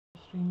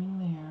streaming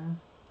there.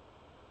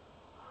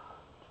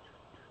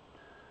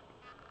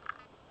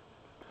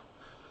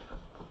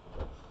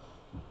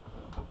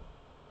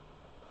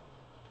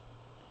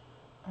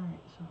 All right,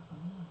 so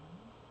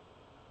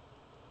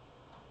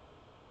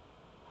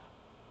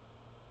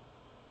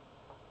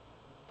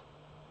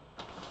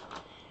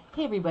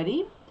hey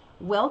everybody,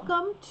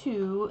 welcome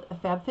to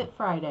Fab Fit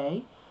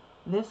Friday.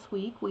 This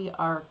week we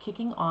are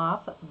kicking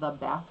off the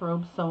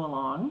bathrobe sew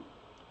along,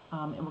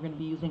 and we're going to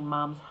be using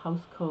Mom's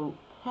housecoat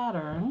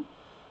pattern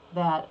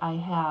that I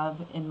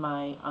have in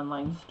my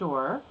online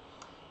store.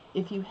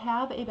 If you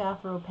have a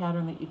bathrobe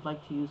pattern that you'd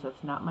like to use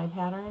that's not my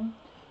pattern,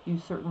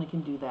 you certainly can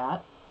do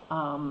that.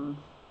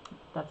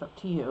 That's up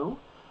to you.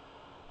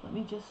 Let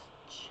me just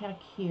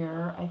check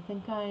here. I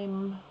think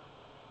I'm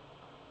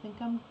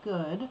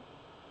good.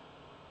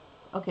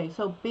 Okay,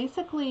 so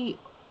basically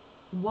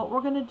what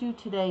we're going to do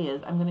today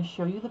is I'm going to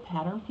show you the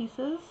pattern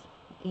pieces,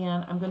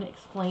 and I'm going to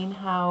explain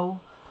how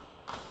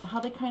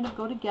they kind of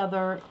go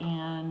together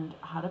and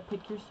how to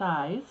pick your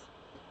size.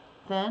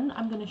 Then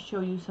I'm going to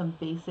show you some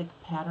basic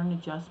pattern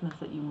adjustments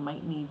that you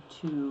might need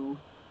to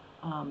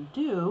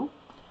do,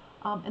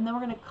 and then we're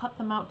going to cut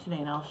them out today,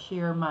 and I'll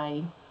share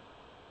my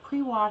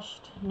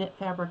pre-washed knit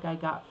fabric I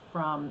got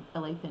from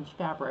LA Finch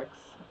Fabrics.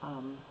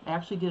 I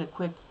actually did a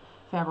quick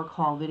fabric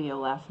haul video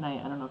last night.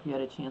 I don't know if you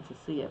had a chance to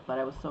see it, but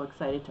I was so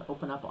excited to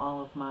open up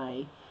all of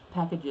my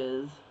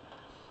packages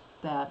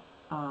that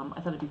I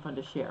thought it'd be fun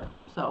to share.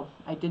 So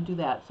I did do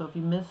that. So if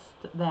you missed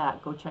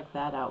that, go check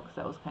that out because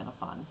that was kind of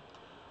fun.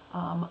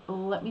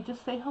 Let me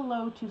just say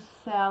hello to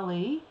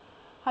Sally.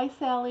 Hi,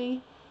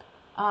 Sally.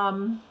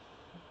 Oh,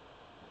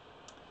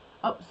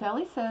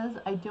 Sally says,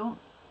 I don't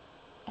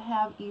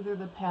have either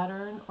the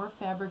pattern or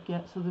fabric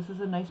yet, so this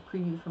is a nice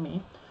preview for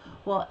me.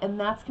 Well, and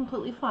that's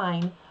completely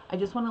fine. I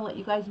just want to let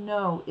you guys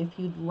know, if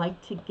you'd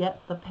like to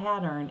get the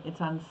pattern,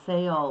 it's on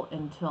sale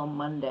until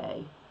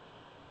Monday.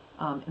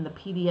 In the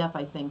PDF,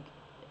 I think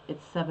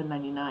it's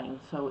 $7.99,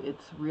 so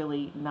it's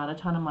really not a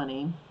ton of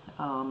money.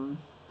 I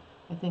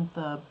think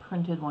the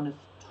printed one is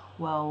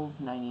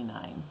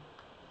 $12.99.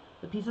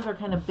 The pieces are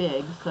kind of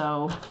big,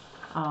 so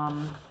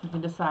you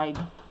can decide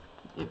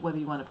whether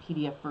you want a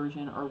PDF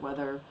version or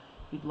whether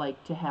you'd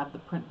like to have the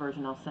print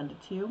version. I'll send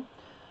it to you.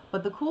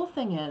 But the cool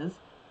thing is,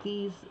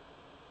 these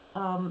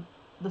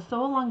the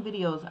sew along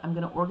videos, I'm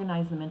going to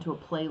organize them into a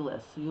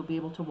playlist, so you'll be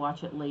able to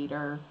watch it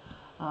later.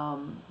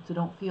 So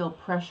don't feel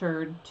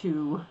pressured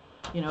to,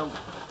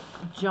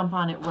 jump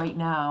on it right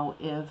now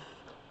if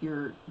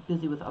you're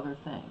busy with other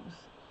things.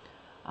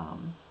 All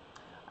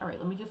right,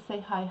 let me just say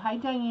hi. Hi,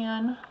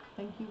 Diane.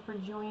 Thank you for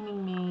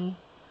joining me.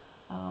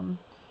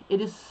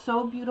 It is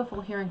so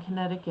beautiful here in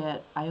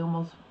Connecticut. I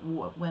almost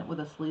went with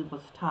a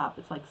sleeveless top.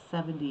 It's like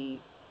 70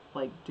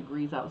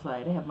 degrees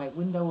outside. I have my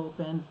window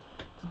open.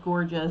 It's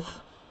gorgeous.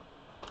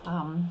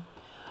 All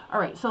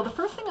right, so the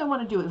first thing I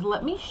want to do is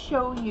let me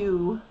show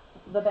you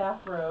the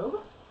bathrobe.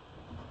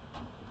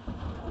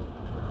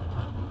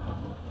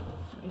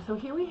 Okay, so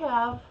here we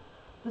have,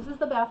 this is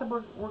the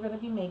bathrobe we're going to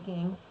be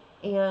making,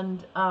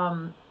 and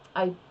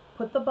I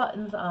put the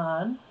buttons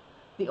on.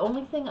 The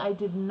only thing I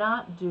did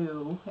not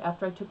do,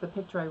 after I took the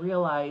picture, I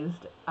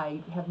realized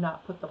I have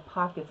not put the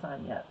pockets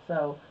on yet.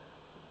 So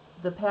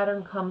the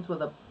pattern comes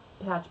with a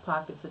patch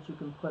pockets that you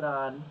can put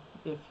on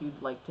if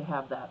you'd like to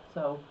have that.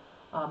 So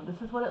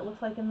this is what it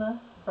looks like in the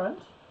front.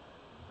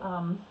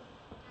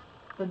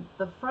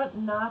 The front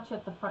notch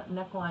at the front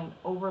neckline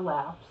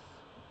overlaps.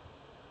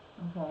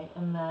 Okay,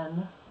 and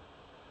then,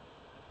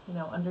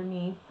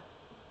 underneath,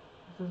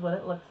 this is what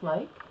it looks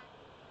like.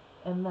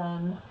 And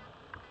then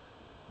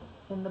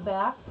in the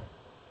back,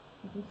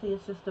 you can see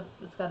it's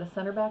got a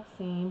center back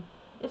seam.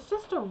 It's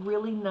just a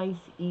really nice,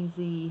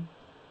 easy,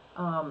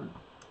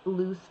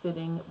 loose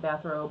fitting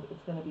bathrobe.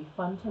 It's going to be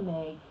fun to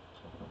make.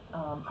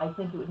 I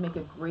think it would make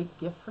a great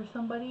gift for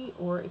somebody,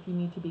 or if you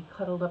need to be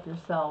cuddled up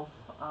yourself.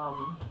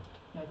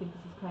 I think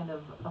this is kind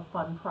of a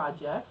fun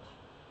project.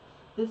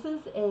 This is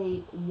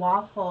a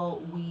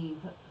waffle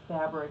weave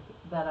fabric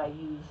that I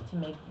used to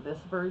make this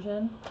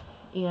version,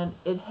 and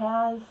it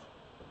has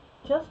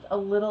just a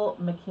little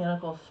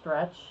mechanical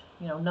stretch,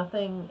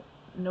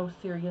 no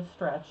serious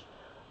stretch,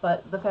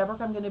 but the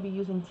fabric I'm going to be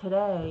using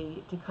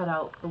today to cut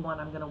out the one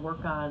I'm going to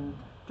work on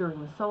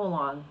during the sew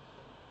along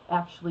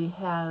actually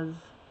has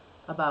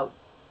about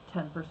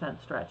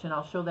 10% stretch, and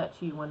I'll show that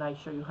to you when I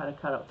show you how to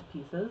cut out the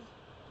pieces.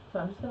 So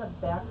I'm just going to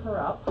back her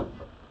up.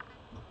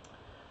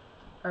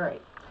 All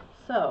right,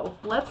 so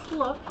let's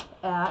look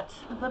at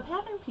the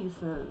pattern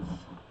pieces.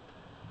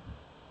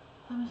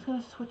 I'm just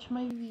going to switch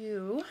my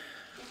view.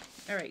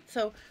 All right,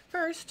 so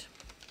first,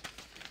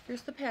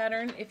 here's the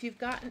pattern. If you've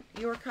gotten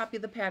your copy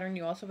of the pattern,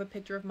 you also have a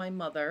picture of my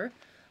mother.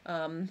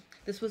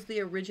 This was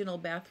the original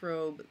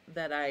bathrobe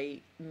that I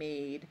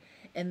made,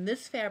 and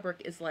this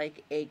fabric is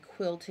like a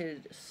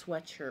quilted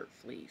sweatshirt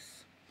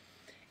fleece,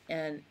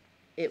 and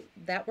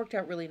that worked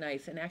out really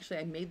nice. And actually,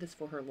 I made this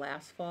for her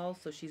last fall,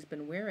 so she's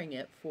been wearing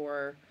it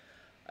for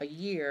a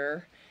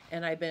year,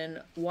 and I've been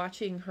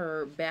watching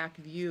her back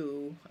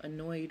view,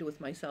 annoyed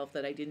with myself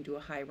that I didn't do a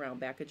high round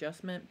back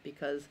adjustment,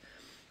 because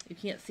you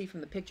can't see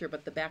from the picture,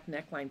 but the back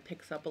neckline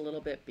picks up a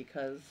little bit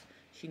because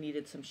she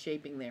needed some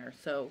shaping there.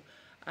 So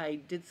I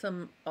did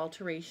some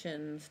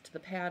alterations to the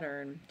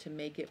pattern to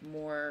make it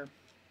more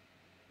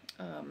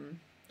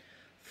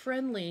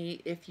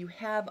friendly if you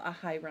have a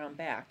high round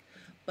back.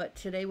 But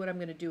today what I'm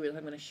going to do is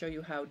I'm going to show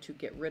you how to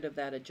get rid of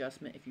that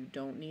adjustment if you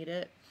don't need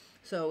it.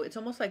 So it's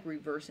almost like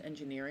reverse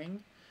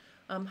engineering.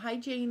 Hi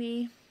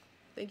Janie,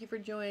 thank you for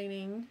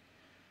joining.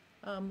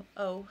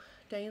 Oh,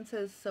 Diane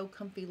says so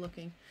comfy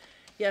looking.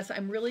 Yes,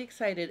 I'm really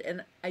excited,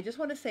 and I just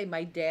want to say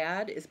my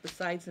dad is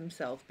besides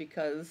himself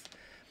because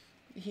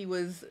he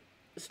was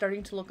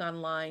starting to look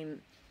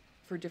online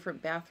for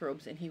different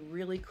bathrobes, and he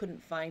really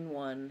couldn't find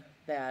one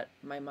that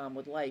my mom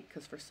would like,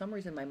 because for some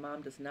reason my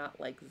mom does not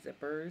like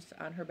zippers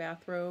on her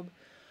bathrobe.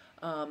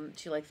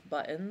 She likes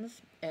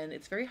buttons, and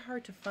it's very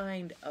hard to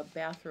find a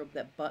bathrobe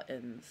that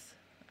buttons,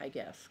 I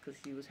guess, because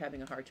he was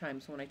having a hard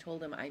time. So when I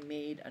told him I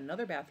made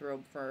another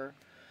bathrobe for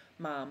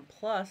Mom,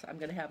 plus I'm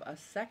going to have a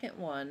second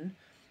one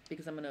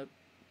because I'm going to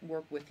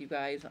work with you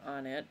guys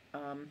on it,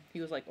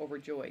 he was like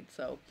overjoyed.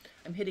 So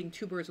I'm hitting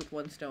 2 birds with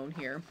 1 stone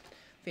here.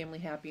 Family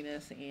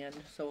happiness and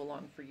sew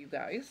along for you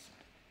guys.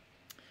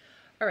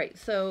 All right,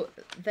 so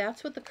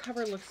that's what the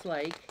cover looks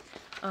like.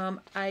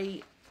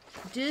 I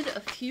did a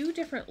few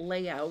different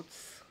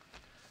layouts.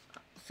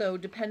 So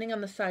depending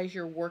on the size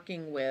you're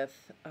working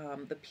with,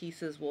 the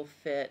pieces will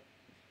fit,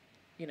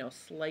 you know,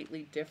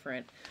 slightly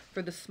different.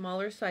 For the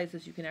smaller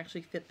sizes, you can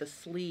actually fit the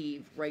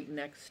sleeve right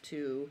next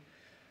to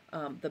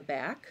the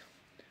back.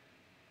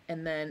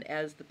 And then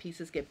as the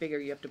pieces get bigger,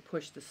 you have to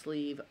push the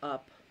sleeve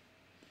up,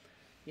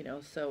 you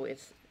know, so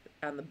it's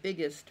on the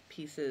biggest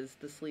pieces,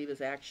 the sleeve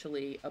is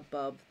actually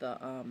above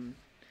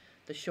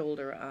the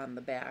shoulder on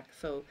the back.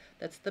 So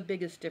that's the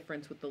biggest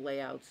difference with the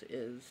layouts,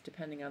 is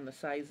depending on the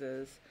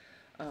sizes.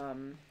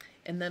 And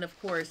then of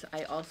course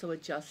I also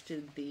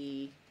adjusted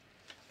the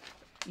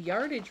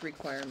yardage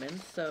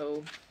requirements.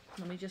 So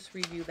let me just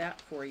review that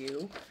for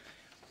you.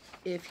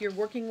 If you're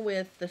working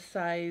with the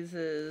size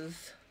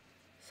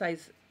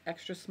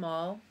extra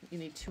small, you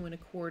need 2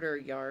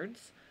 1/4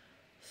 yards.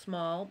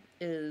 Small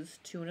is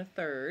 2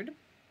 1/3.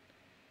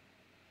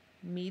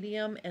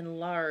 Medium and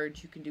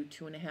large, you can do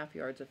 2 1/2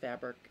 yards of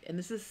fabric. And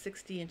this is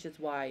 60 inches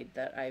wide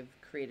that I've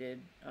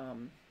created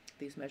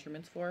these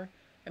measurements for.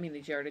 I mean,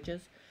 these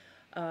yardages.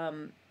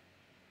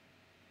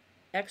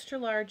 Extra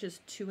large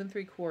is 2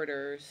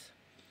 3/4,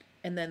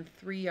 and then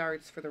 3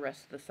 yards for the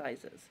rest of the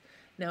sizes.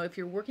 Now, if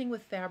you're working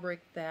with fabric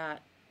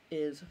that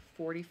is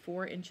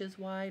 44 inches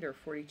wide or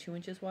 42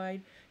 inches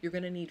wide, you're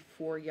going to need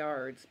 4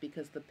 yards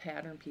because the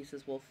pattern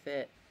pieces will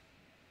fit,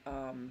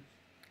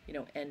 you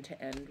know, end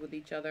to end with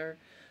each other.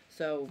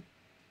 So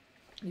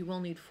you will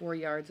need 4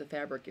 yards of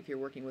fabric if you're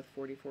working with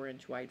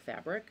 44-inch wide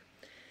fabric.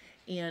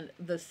 And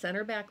the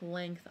center back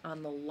length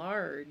on the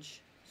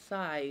large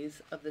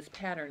size of this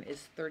pattern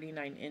is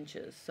 39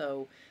 inches.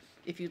 So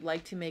if you'd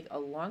like to make a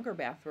longer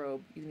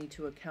bathrobe, you need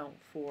to account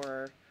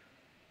for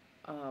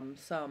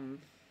some,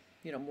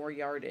 you know, more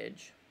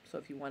yardage. So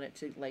if you want it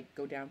to like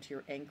go down to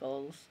your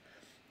ankles,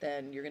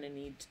 then you're going to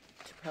need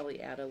to probably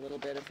add a little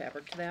bit of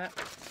fabric to that.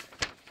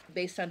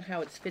 Based on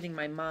how it's fitting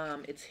my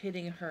mom, it's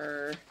hitting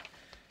her,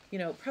 you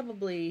know,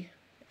 probably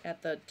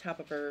at the top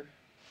of her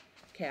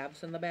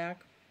calves in the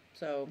back.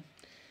 So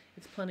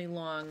it's plenty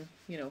long,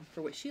 you know,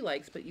 for what she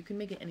likes, but you can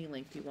make it any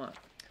length you want.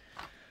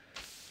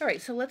 All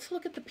right, so let's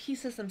look at the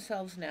pieces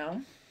themselves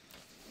now.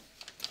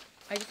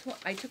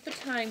 I took the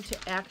time to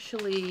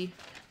actually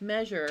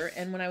measure,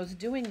 and when I was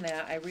doing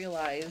that, I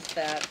realized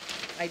that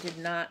I did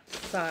not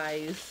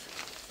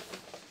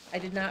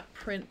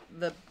print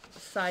the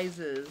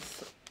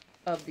sizes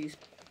of these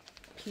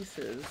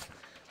pieces.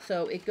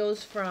 So it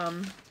goes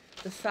from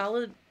the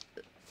solid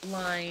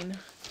line,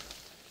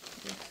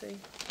 let's see,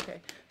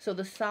 okay, so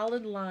the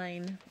solid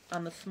line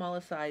on the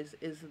smallest size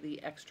is the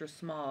extra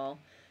small,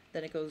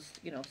 then it goes,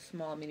 you know,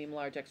 small, medium,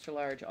 large, extra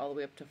large, all the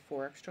way up to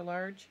 4 extra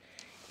large.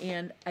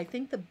 And I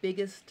think the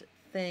biggest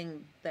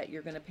thing that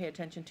you're going to pay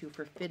attention to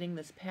for fitting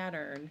this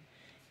pattern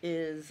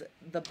is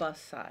the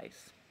bust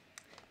size,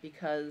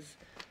 because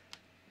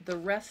the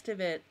rest of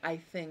it, I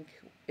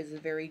think, is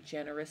very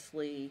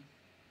generously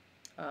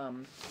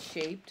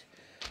shaped.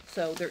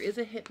 So there is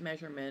a hip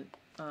measurement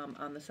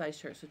on the size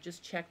chart, so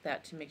just check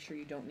that to make sure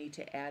you don't need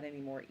to add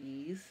any more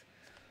ease.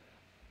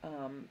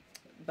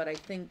 But I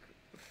think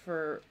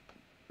for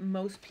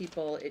most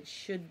people, it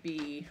should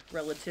be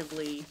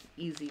relatively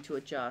easy to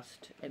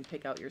adjust and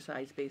pick out your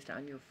size based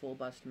on your full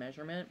bust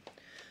measurement.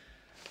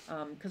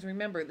 Because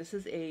remember, this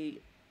is a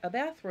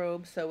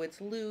bathrobe, so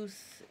it's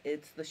loose,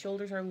 the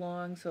shoulders are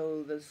long,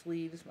 so the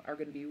sleeves are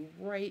going to be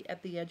right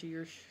at the edge of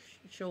your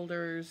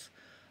shoulders.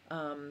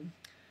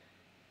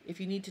 If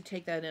you need to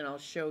take that in, I'll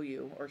show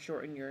you, or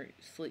shorten your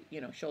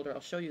shoulder,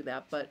 I'll show you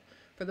that. But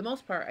for the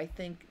most part, I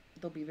think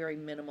there'll be very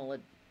minimal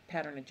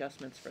pattern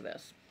adjustments for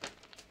this.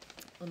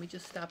 Let me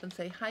just stop and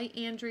say hi,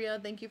 Andrea.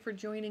 Thank you for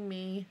joining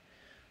me.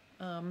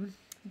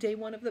 Day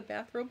 1 of the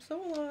bathrobe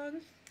sew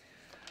along.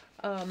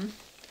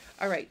 All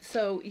All right,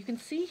 so you can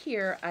see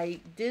here I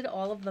did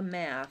all of the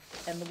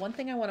math, and the one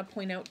thing I want to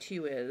point out to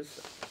you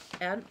is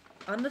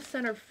on the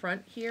center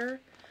front here,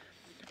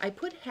 I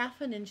put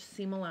 1/2 inch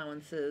seam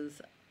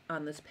allowances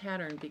on this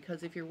pattern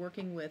because if you're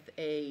working with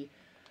a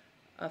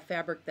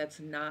fabric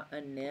that's not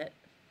a knit,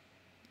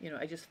 you know,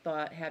 I just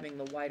thought having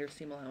the wider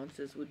seam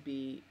allowances would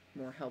be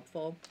more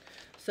helpful.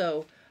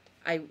 So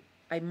I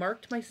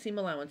marked my seam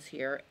allowance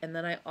here, and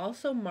then I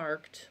also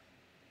marked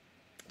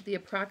the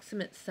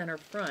approximate center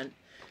front,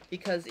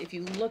 because if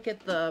you look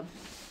at the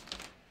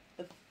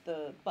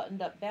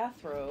buttoned up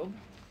bathrobe,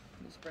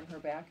 let's bring her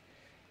back,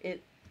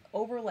 it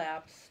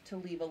overlaps to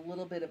leave a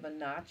little bit of a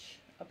notch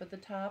up at the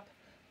top,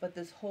 but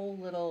this whole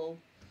little,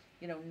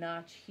 you know,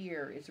 notch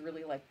here is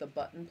really like the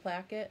button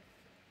placket.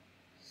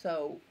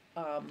 So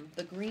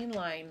the green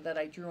line that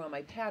I drew on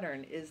my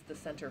pattern is the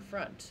center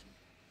front.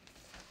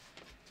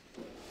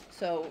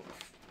 So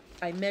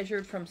I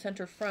measured from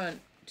center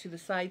front to the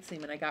side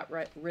seam, and I got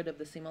rid of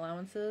the seam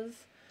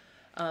allowances.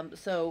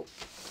 So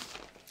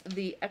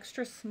the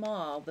extra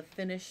small, the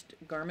finished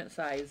garment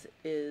size,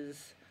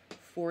 is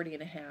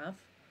 40.5,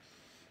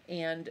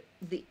 and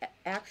the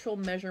actual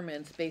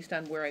measurements based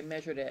on where I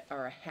measured it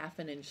are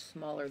 1/2 inch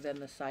smaller than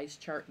the size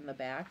chart in the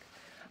back.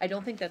 I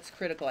don't think that's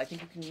critical. I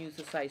think you can use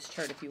the size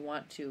chart if you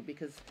want to,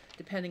 because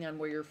depending on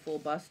where your full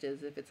bust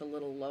is, if it's a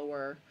little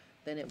lower,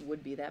 then it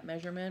would be that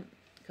measurement,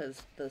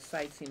 because the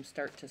side seams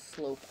start to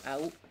slope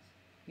out,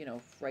 you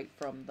know, right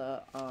from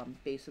the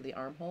base of the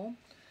armhole.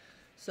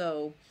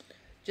 So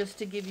just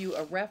to give you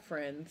a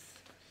reference,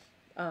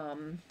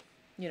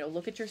 you know,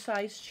 look at your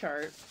size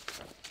chart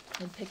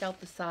and pick out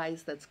the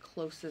size that's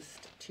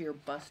closest to your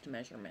bust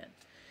measurement.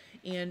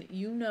 And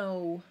you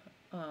know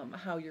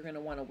how you're going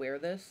to want to wear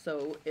this.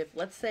 So if,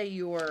 let's say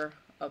you're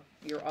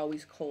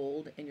always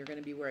cold and you're going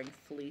to be wearing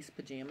fleece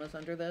pajamas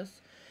under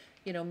this,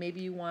 you know,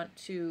 maybe you want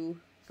to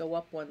go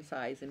up one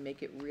size and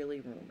make it really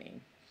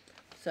roomy.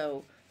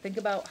 So think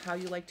about how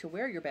you like to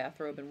wear your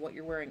bathrobe and what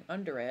you're wearing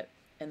under it,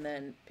 and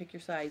then pick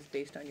your size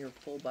based on your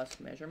full bust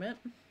measurement.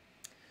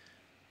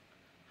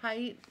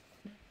 Hi,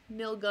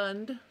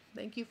 Nilgund.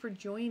 Thank you for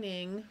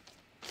joining.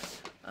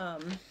 All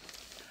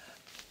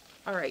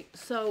right,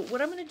 so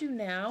what I'm going to do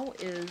now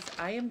is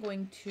I am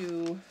going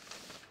to,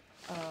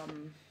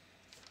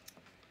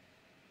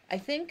 I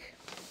think,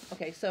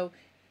 okay, so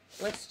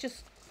let's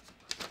just,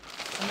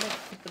 I'm going to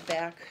put the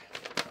back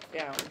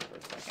down for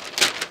a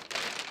second.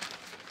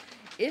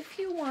 If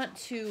you want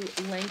to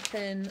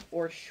lengthen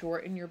or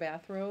shorten your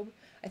bathrobe,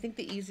 I think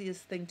the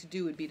easiest thing to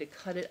do would be to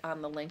cut it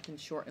on the lengthen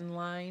shorten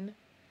line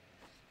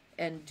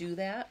and do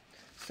that.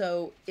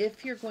 So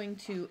if you're going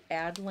to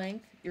add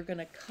length, you're going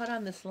to cut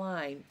on this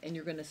line and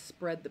you're going to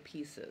spread the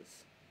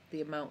pieces,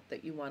 the amount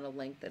that you want to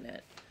lengthen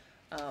it.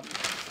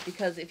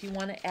 Because if you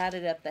want to add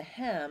it at the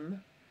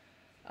hem,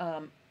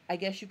 I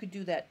guess you could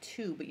do that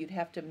too, but you'd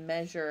have to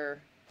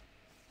measure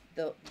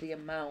the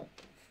amount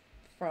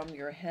from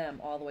your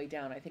hem all the way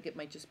down. I think it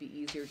might just be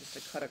easier just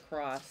to cut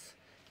across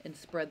and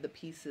spread the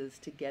pieces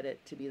to get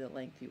it to be the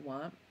length you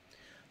want.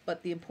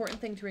 But the important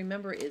thing to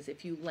remember is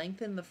if you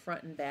lengthen the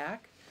front and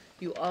back,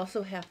 you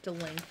also have to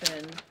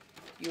lengthen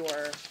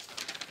your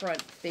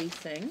front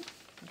facing.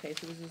 Okay,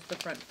 so this is the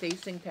front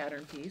facing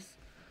pattern piece.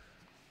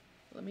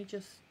 Let me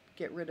just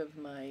get rid of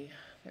my,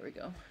 there we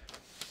go.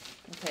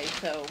 Okay,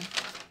 so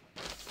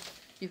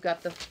you've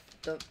got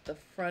the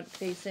front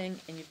facing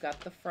and you've got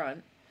the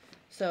front.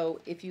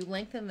 So if you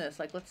lengthen this,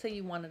 like let's say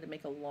you wanted to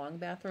make a long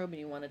bathrobe and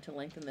you wanted to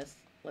lengthen this,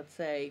 let's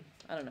say,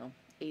 I don't know,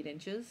 8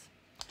 inches,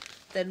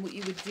 then what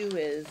you would do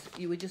is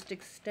you would just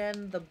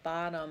extend the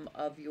bottom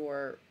of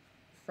your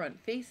front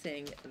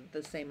facing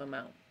the same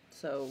amount.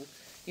 So,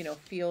 you know,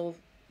 feel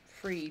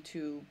free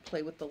to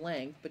play with the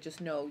length, but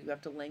just know you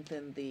have to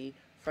lengthen the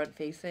front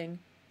facing,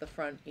 the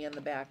front and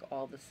the back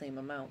all the same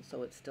amount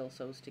so it still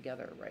sews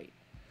together right.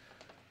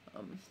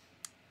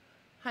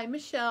 Hi,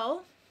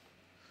 Michelle.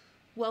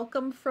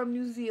 Welcome from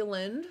New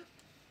Zealand.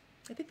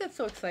 I think that's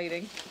so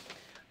exciting.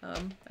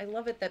 I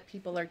love it that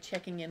people are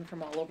checking in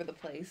from all over the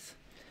place.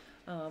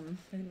 I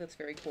think that's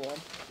very cool.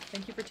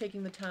 Thank you for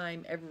taking the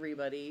time,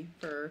 everybody,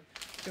 for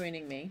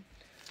joining me.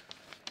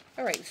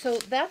 All right, so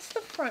that's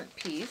the front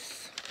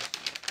piece.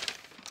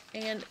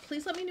 And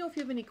please let me know if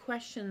you have any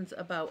questions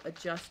about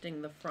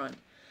adjusting the front.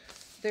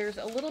 There's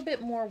a little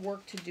bit more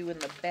work to do in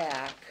the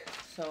back,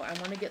 so I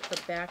want to get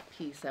the back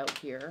piece out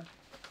here.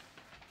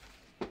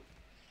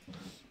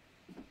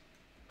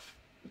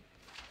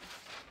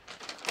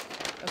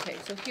 Okay,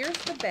 so here's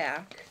the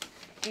back,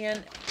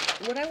 and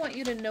what I want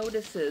you to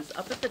notice is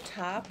up at the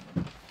top,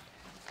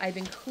 I've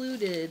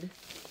included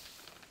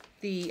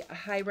the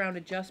high round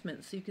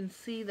adjustment, so you can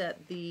see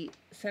that the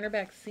center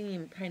back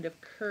seam kind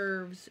of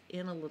curves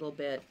in a little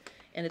bit,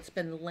 and it's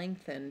been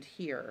lengthened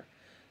here.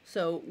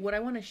 So what I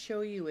want to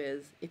show you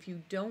is if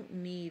you don't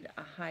need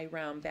a high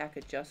round back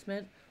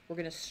adjustment, we're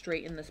going to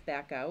straighten this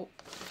back out.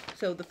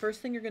 So the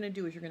first thing you're going to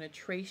do is you're going to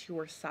trace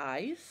your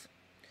size.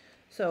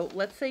 So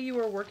let's say you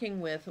were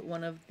working with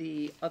one of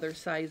the other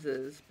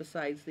sizes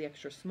besides the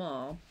extra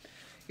small.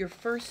 Your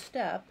first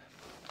step,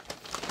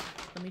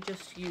 let me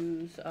just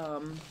use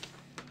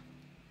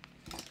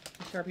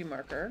Sharpie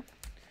marker.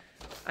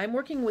 I'm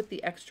working with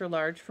the extra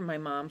large from my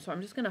mom, so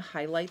I'm just going to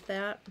highlight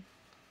that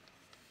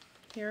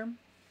here.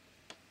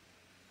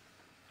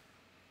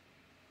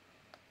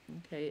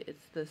 Okay,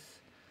 it's this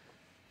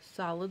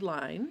solid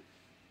line.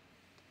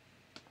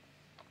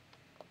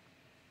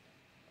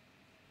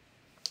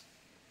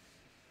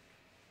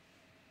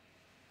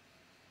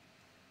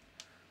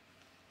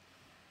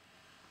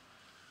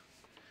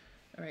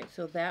 All right,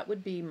 so that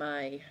would be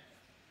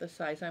the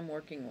size I'm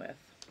working with.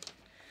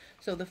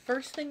 So the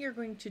first thing you're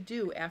going to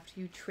do after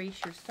you trace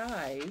your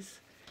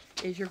size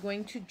is you're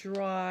going to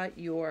draw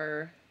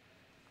the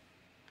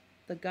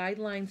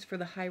guidelines for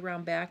the high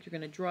round back. You're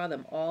going to draw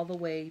them all the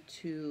way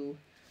to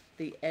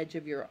the edge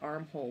of your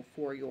armhole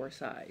for your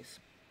size.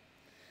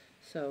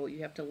 So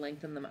you have to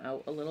lengthen them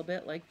out a little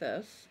bit like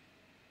this.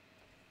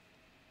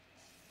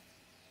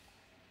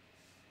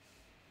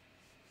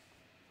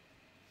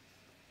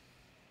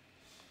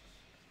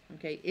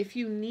 Okay, if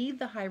you need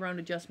the high round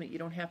adjustment, you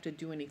don't have to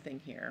do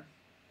anything here.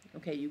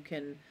 Okay, you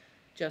can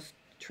just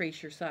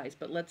trace your size.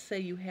 But let's say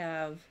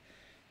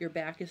your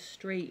back is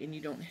straight and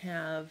you don't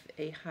have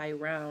a high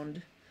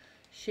round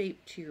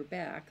shape to your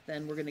back,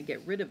 then we're going to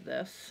get rid of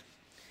this.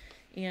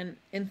 And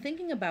in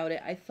thinking about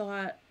it, I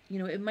thought, you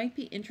know, it might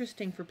be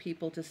interesting for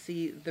people to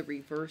see the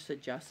reverse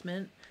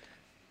adjustment,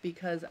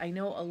 because I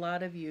know a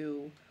lot of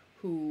you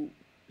who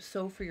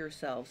sew for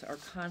yourselves are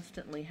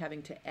constantly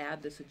having to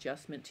add this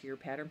adjustment to your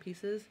pattern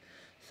pieces.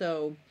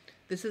 So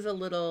this is a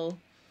little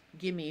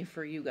gimme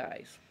for you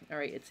guys. All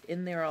right, it's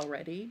in there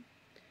already.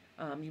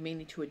 You may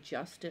need to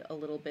adjust it a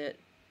little bit,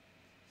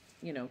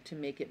 you know, to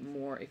make it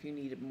more, if you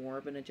needed more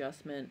of an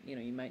adjustment, you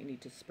know, you might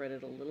need to spread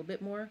it a little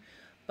bit more.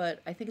 But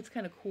I think it's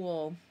kind of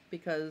cool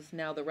because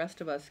now the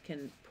rest of us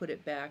can put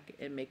it back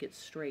and make it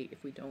straight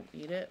if we don't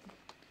need it.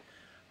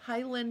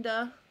 Hi,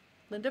 Linda.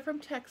 Linda from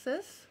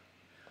Texas.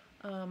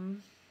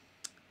 And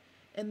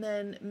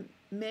then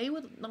May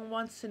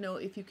wants to know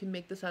if you can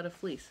make this out of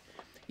fleece.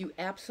 You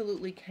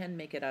absolutely can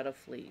make it out of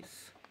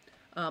fleece.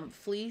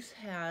 Fleece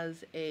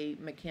has a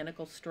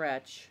mechanical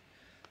stretch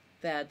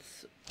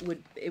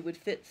it would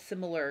fit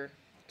similar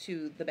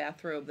to the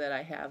bathrobe that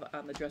I have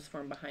on the dress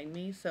form behind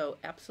me. So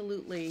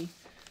absolutely,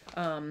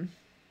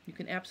 you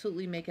can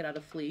absolutely make it out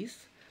of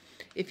fleece.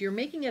 If you're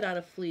making it out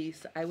of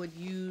fleece, I would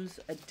use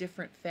a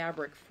different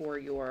fabric for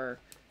your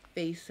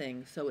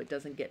facing so it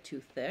doesn't get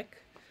too thick.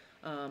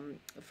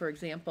 For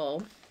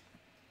example,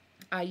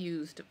 I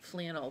used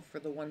flannel for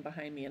the one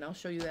behind me, and I'll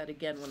show you that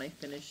again when I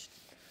finish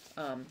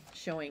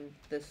showing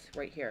this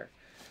right here.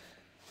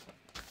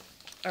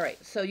 All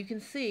right, so you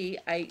can see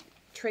I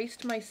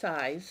traced my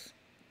size,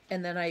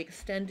 and then I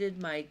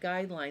extended my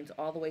guidelines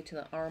all the way to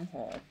the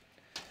armhole.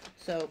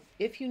 So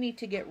if you need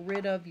to get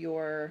rid of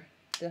the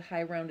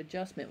high round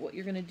adjustment, what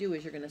you're going to do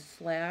is you're going to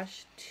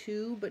slash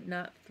to, but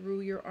not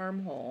through your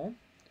armhole.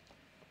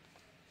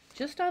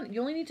 You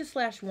only need to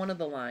slash one of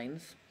the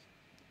lines,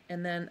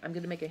 and then I'm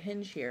going to make a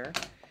hinge here.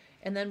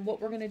 And then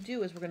what we're going to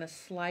do is we're going to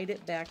slide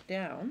it back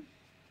down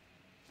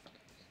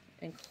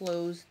and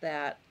close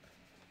that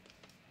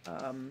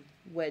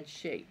wedge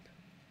shape.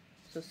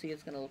 So see,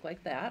 it's going to look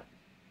like that.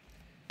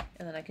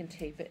 And then I can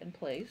tape it in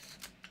place.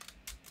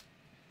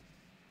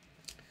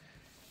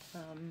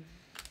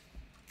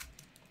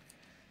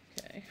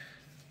 Okay.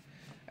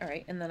 All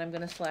right, and then I'm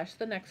going to slash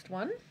the next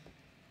one.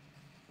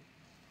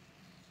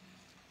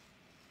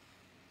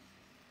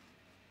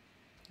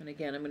 And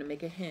again, I'm going to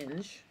make a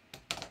hinge,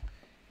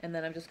 and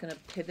then I'm just going to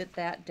pivot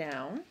that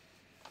down.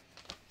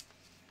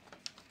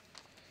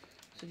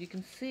 So you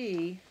can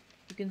see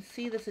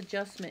this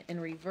adjustment in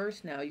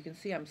reverse now. You can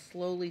see I'm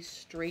slowly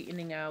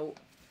straightening out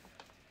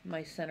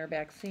my center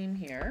back seam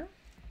here.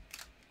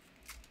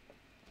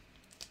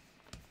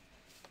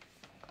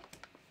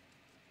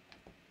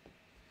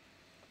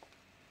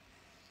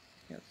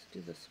 Let's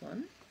do this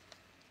one.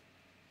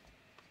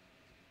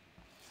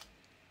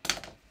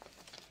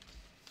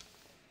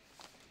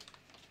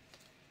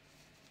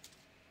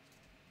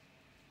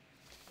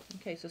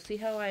 Okay, so see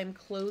how I'm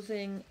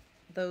closing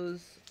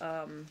those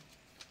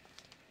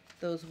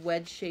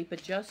wedge shape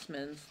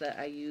adjustments that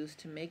I used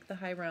to make the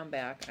high round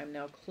back. I'm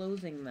now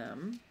closing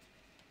them.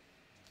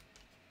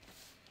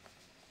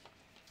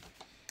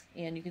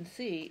 And you can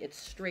see it's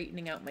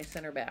straightening out my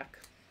center back.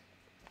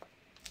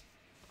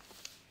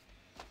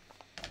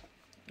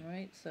 All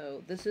right,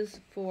 so this is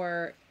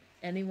for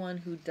anyone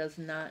who does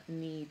not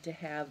need to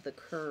have the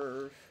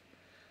curve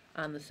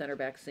on the center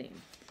back seam.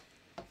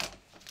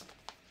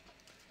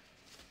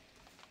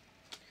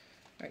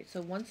 All right,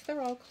 so once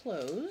they're all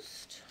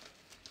closed,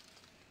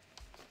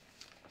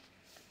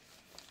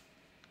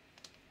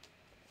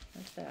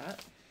 like that,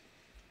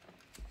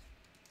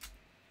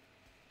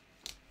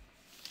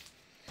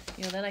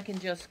 you know, then I can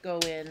just go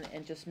in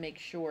and just make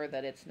sure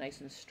that it's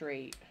nice and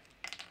straight.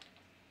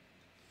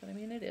 But I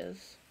mean, it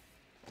is.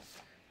 All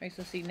right,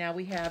 so see, now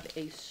we have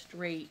a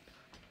straight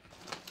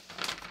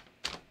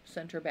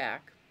center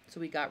back.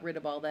 So we got rid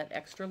of all that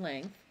extra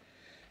length.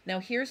 Now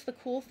here's the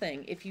cool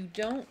thing. If you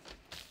don't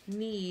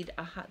need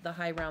the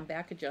high round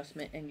back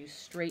adjustment and you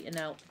straighten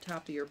out the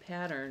top of your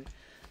pattern,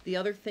 The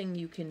other thing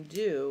you can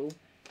do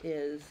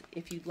is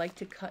if you'd like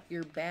to cut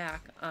your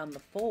back on the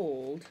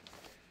fold,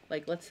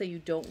 like let's say you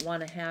don't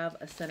want to have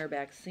a center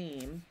back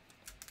seam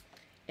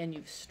and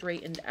you've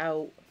straightened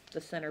out the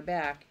center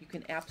back, you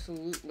can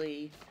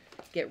absolutely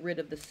get rid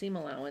of the seam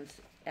allowance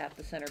at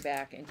the center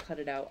back and cut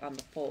it out on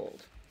the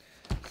fold.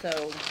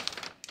 So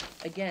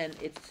again,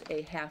 it's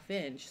a 1/2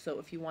 inch. So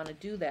if you want to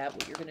do that,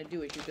 what you're going to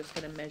do is you're just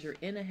going to measure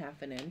in a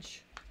 1/2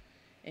 inch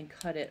and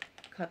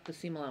cut the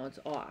seam allowance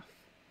off.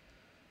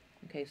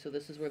 Okay, so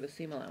this is where the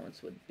seam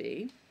allowance would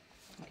be.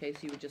 Okay, so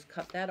you would just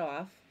cut that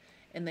off,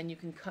 and then you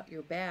can cut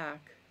your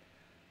back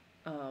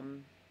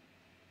on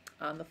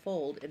the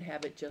fold and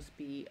have it just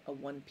be a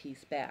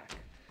one-piece back.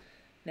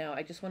 Now,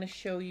 I just want to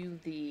show you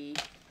the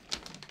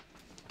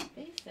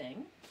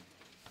facing.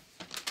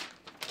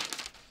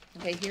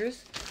 Okay,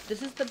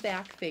 this is the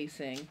back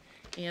facing,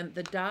 and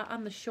the dot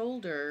on the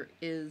shoulder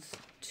is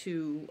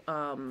to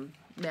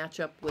match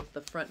up with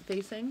the front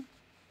facing.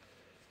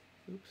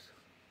 Oops.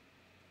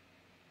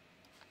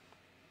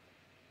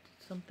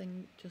 Did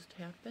something just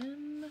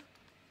happen?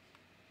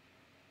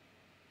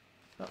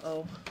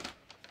 Uh-oh.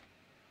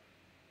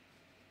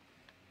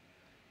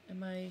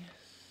 Am I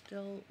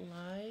still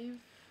live?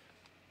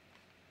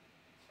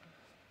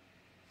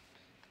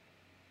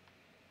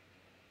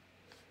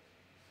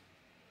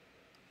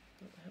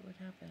 What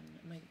happened?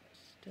 Am I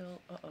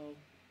still? Uh-oh.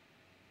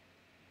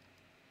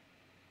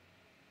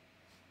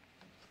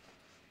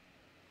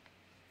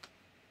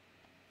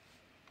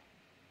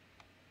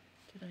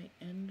 Did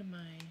I end my?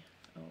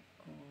 Oh.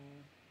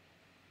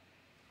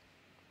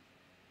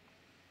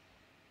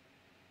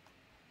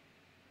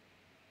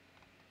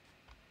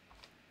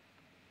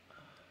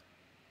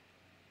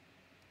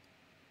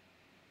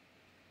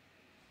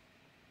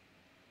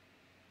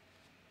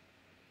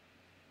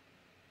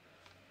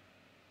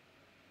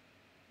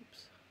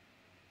 Oops.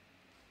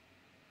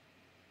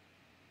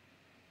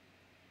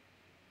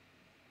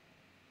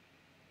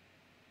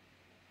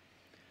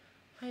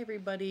 Hi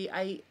everybody.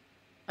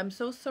 I'm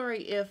so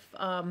sorry if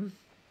oh,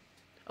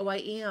 I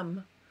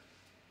am.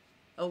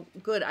 Oh,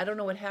 good. I don't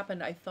know what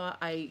happened. I thought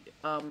I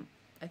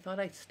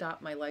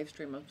stopped my live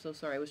stream. I'm so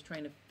sorry. I was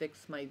trying to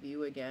fix my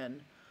view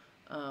again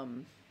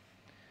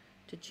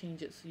to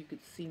change it so you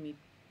could see me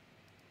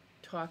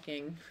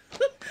talking.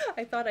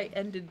 I thought I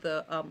ended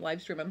the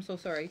live stream. I'm so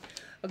sorry.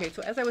 Okay,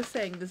 so as I was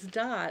saying, this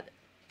dot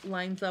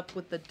lines up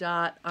with the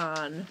dot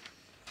on.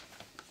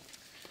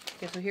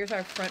 Okay, so here's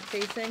our front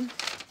facing.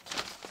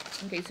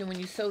 Okay, so when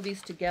you sew these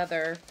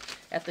together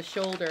at the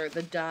shoulder,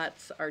 the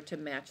dots are to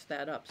match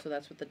that up. So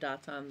that's what the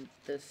dots on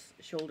this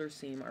shoulder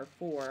seam are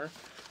for.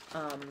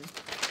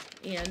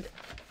 And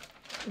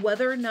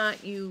whether or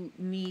not you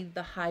need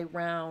the high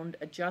round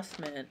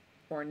adjustment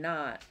or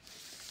not,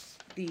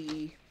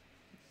 the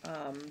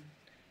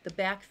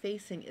back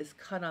facing is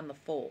cut on the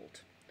fold.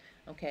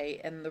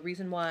 Okay, and the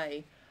reason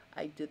why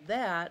I did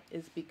that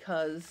is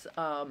because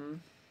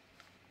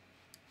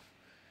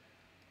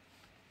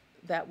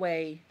that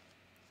way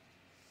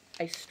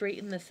I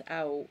straighten this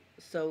out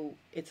so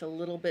it's a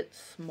little bit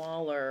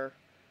smaller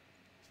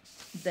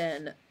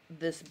than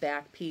this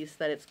back piece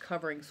that it's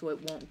covering, so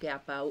it won't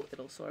gap out.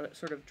 It'll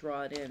sort of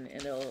draw it in,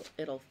 and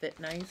it'll fit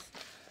nice.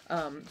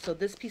 So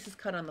this piece is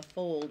cut on the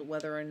fold,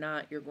 whether or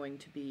not you're going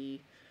to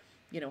be,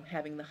 you know,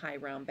 having the high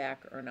round back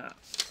or not.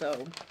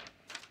 So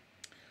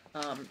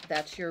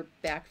that's your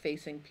back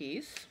facing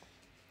piece.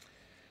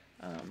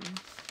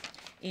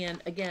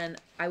 And again,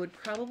 I would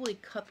probably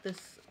cut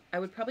this. I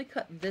would probably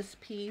cut this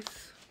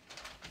piece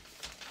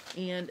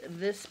and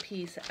this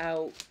piece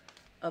out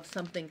of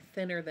something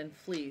thinner than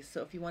fleece.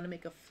 So if you want to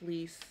make a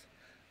fleece,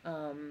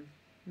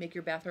 make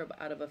your bathrobe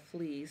out of a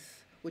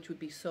fleece, which would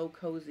be so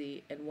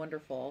cozy and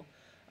wonderful,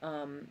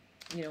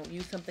 you know,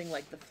 use something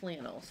like the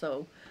flannel.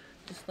 So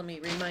just let me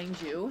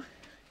remind you,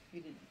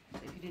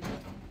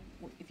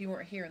 if you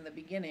weren't here in the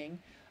beginning,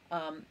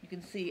 you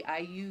can see I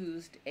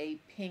used a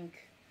pink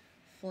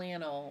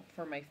flannel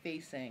for my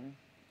facing,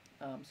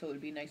 so it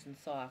would be nice and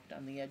soft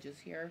on the edges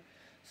here.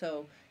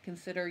 So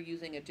consider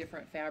using a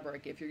different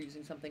fabric if you're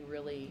using something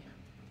really,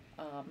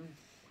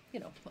 you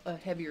know, a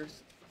heavier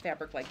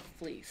fabric like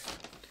fleece.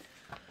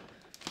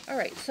 All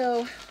right,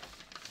 so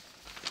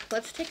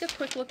let's take a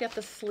quick look at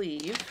the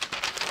sleeve.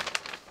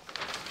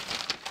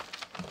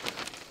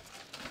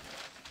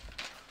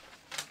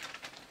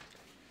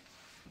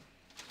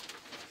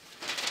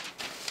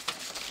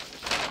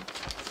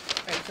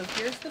 All right, so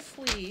here's the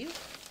sleeve,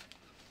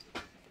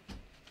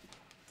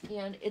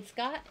 and it's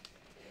got,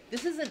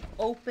 this is an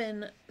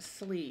open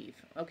sleeve.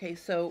 Okay,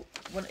 so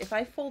if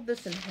I fold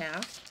this in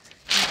half,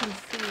 you can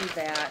see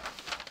that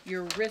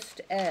your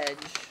wrist edge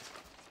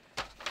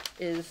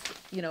is,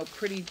 you know,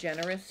 pretty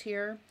generous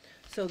here.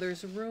 So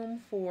there's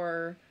room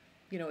for,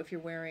 you know, if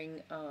you're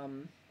wearing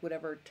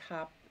whatever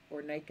top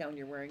or nightgown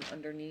you're wearing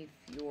underneath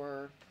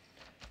your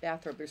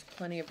bathrobe, there's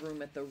plenty of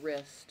room at the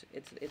wrist.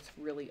 It's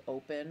really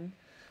open.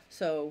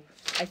 So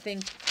I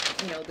think,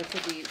 you know, this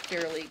will be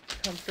fairly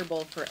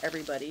comfortable for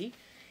everybody.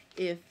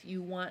 If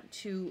you want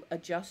to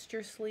adjust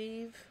your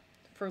sleeve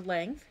for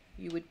length,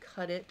 you would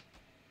cut it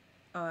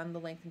on the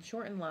length and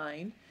shorten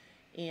line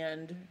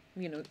and,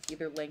 you know,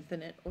 either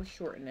lengthen it or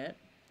shorten it.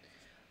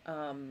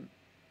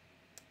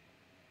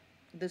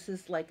 This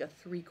is like a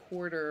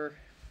 3/4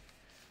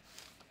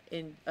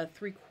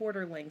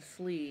 length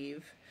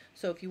sleeve.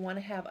 So if you want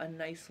to have a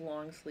nice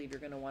long sleeve, you're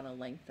going to want to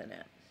lengthen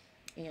it.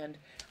 And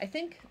I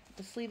think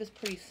the sleeve is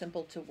pretty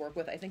simple to work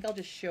with. I think I'll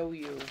just show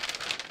you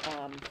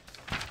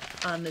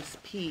on this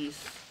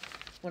piece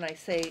when I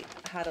say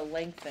how to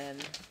lengthen.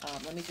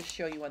 Let me just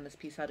show you on this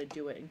piece how to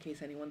do it in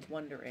case anyone's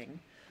wondering.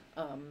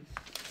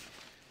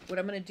 What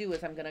I'm going to do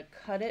is I'm going to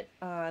cut it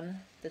on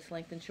this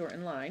length and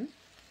shorten line.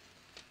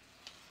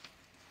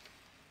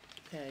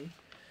 Okay.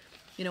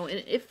 You know,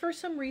 and if for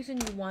some reason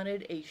you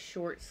wanted a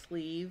short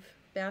sleeve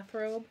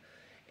bathrobe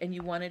and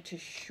you wanted to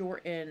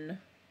shorten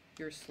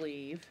your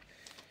sleeve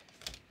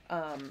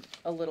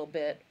a little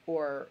bit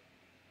or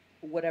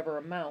whatever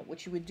amount,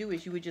 what you would do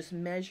is you would just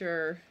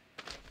measure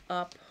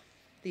up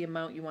the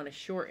amount you want to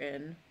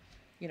shorten.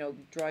 You know,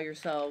 draw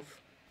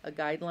yourself a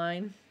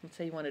guideline. Let's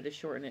say you wanted to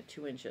shorten it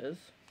 2 inches.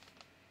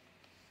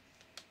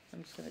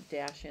 I'm just going to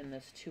dash in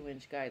this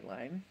 2-inch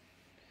guideline.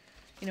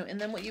 You know,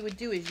 and then what you would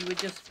do is you would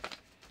just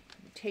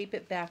tape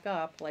it back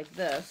up like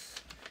this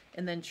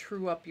and then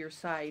true up your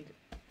side,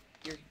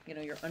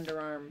 your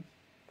underarm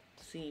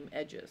seam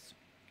edges.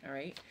 All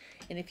right.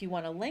 And if you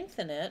want to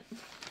lengthen it, I'm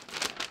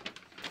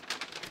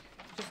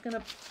just going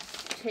to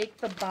take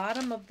the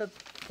bottom of the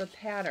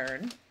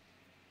pattern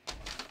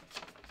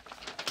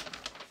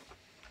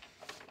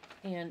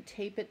and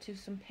tape it to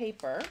some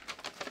paper.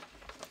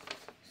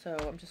 So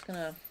I'm just going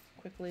to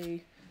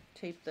quickly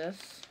tape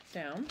this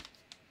down.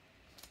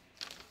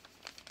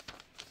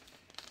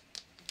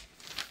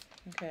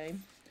 Okay.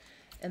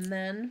 And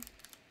then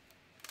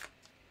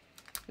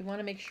we want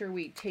to make sure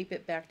we tape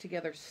it back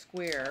together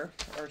square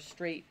or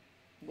straight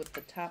with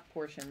the top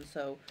portion.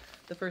 So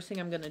the first thing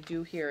I'm going to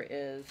do here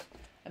is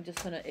I'm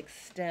just going to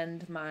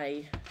extend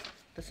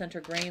the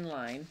center grain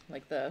line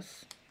like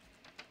this.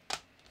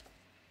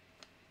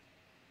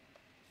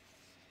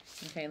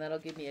 Okay, and that'll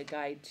give me a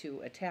guide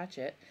to attach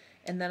it.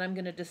 And then I'm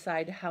going to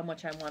decide how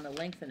much I want to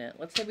lengthen it.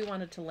 Let's say we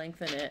wanted to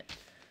lengthen it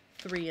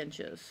 3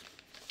 inches.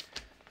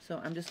 So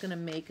I'm just going to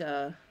make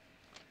a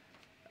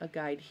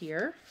guide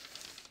here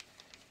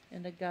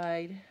and a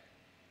guide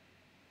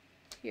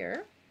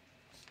here.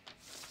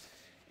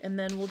 And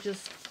then we'll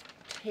just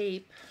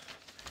tape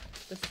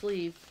the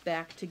sleeve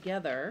back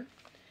together.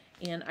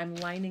 And I'm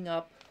lining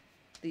up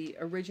the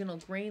original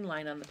grain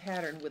line on the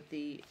pattern with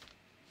the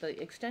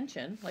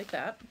extension like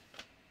that.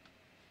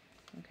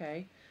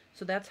 Okay,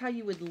 so that's how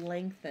you would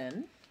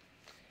lengthen,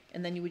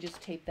 and then you would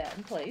just tape that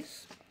in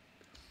place.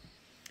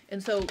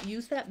 And so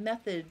use that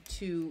method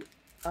to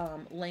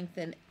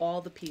lengthen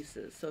all the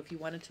pieces. So if you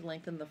wanted to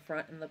lengthen the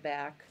front and the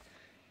back,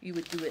 you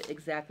would do it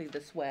exactly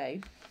this way.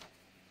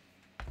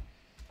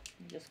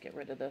 Just get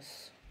rid of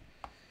this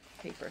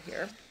paper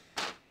here.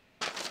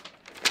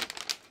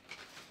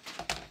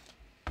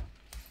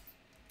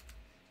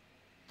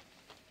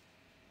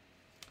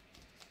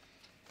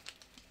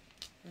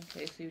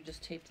 Okay, so you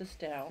just tape this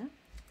down.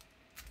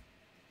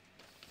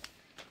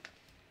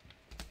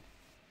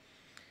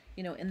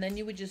 You know, and then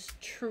you would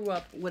just true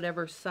up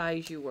whatever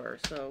size you were.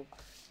 So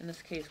in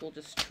this case, we'll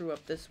just true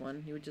up this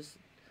one. You would just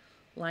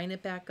line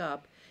it back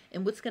up.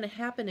 And what's going to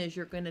happen is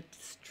you're going to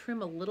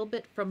trim a little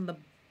bit from the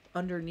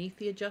underneath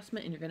the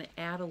adjustment, and you're going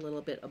to add a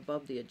little bit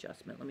above the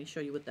adjustment. Let me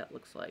show you what that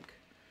looks like.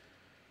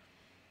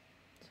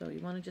 So you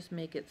want to just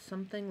make it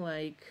something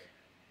like,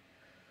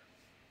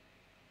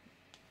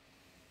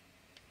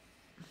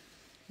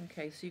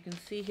 okay, so you can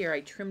see here I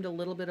trimmed a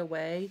little bit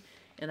away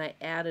and I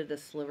added a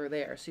sliver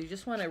there. So you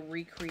just want to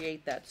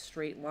recreate that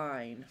straight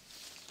line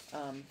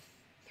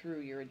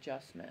through your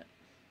adjustment.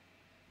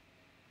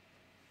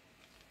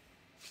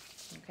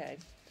 Okay,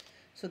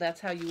 so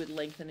that's how you would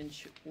lengthen and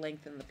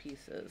lengthen the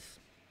pieces.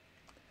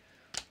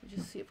 Let's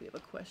just see if we have a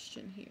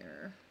question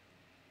here.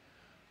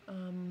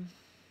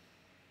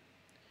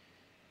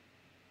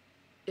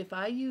 If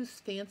I use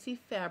fancy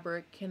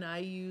fabric, can I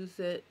use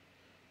it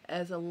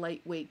as a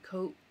lightweight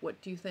coat?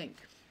 What do you think?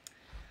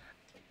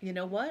 You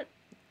know what?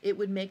 It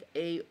would make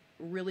a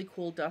really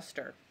cool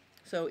duster.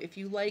 So if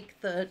you like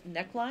the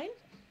neckline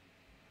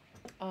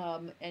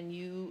and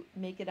you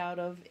make it out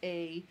of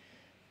a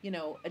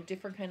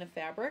different kind of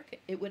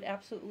fabric, it would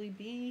absolutely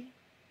be,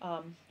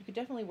 you could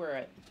definitely wear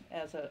it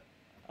as a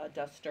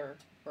duster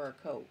or a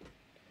coat.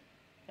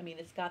 I mean,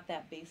 it's got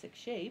that basic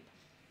shape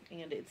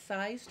and it's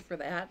sized for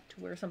that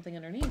to wear something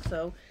underneath,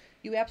 so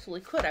you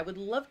absolutely could. I would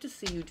love to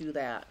see you do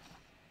that.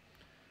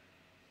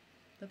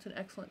 That's an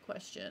excellent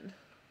question.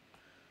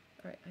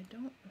 All right, I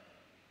don't...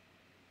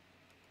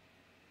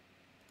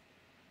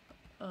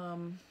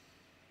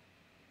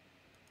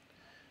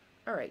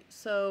 all right,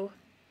 so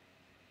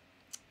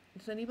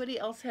does anybody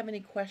else have any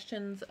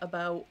questions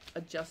about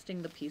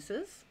adjusting the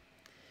pieces?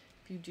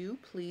 If you do,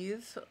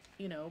 please,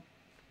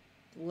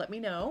 let me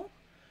know.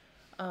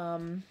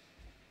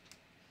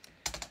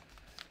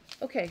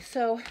 Okay,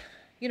 so,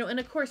 and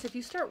of course, if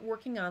you start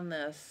working on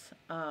this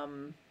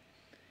and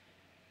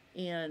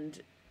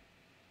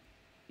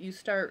you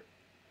start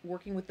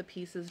working with the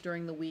pieces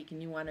during the week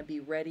and you want to be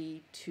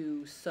ready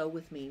to sew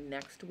with me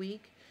next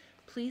week,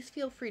 please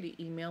feel free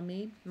to email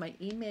me. My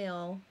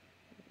email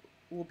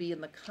will be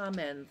in the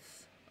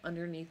comments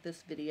underneath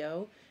this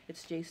video.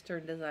 It's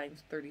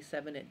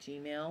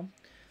jsterndesigns37@gmail.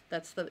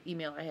 That's the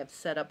email I have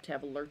set up to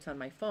have alerts on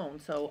my phone,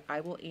 so I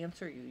will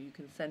answer you. You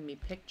can send me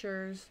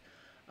pictures,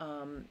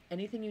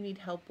 anything you need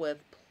help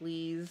with.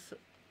 Please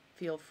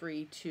feel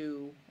free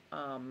to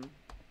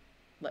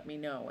let me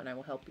know and I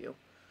will help you.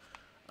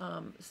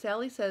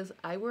 Sally says,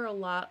 I wear a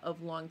lot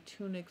of long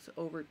tunics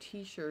over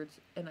t-shirts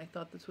and I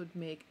thought this would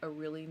make a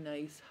really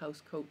nice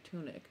housecoat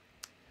tunic.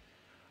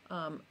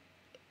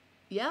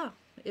 Yeah,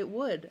 it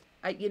would.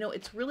 You know,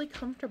 it's really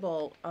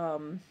comfortable.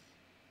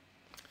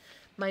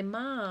 My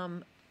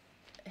mom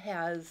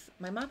has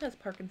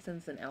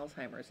Parkinson's and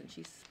Alzheimer's, and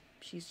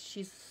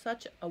she's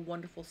such a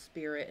wonderful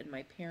spirit, and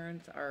my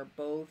parents are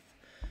both,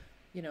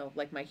 you know,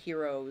 like my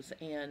heroes.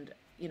 And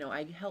you know,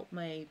 I help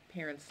my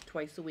parents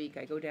twice a week.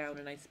 I go down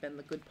and I spend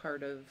the good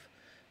part of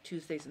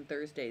Tuesdays and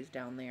Thursdays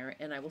down there.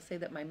 And I will say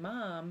that my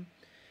mom,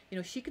 you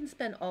know, she can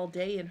spend all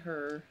day in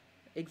her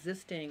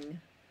existing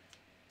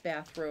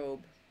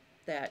bathrobe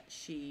that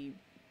she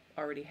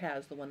already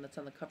has, the one that's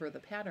on the cover of the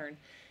pattern,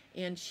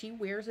 and she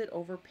wears it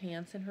over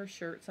pants and her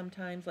shirt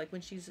sometimes. Like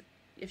when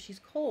if she's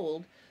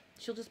cold,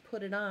 she'll just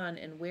put it on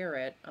and wear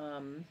it.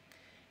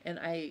 And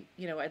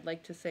you know, I'd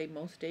like to say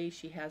most days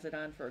she has it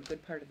on for a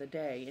good part of the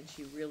day, and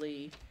she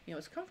really, you know,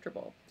 is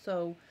comfortable.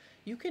 So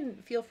you can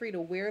feel free to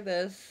wear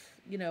this,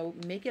 you know,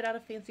 make it out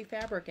of fancy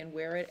fabric and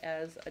wear it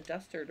as a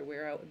duster to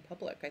wear out in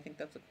public. I think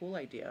that's a cool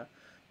idea.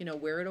 You know,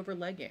 wear it over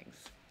leggings.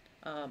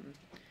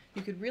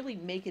 You could really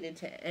make it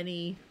into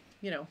any,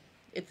 you know,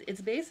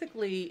 it's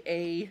basically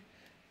a,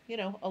 you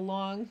know,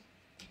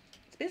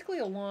 it's basically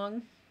a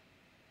long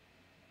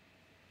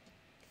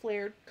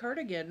flared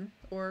cardigan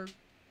or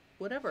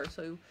whatever.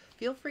 So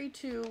feel free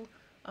to,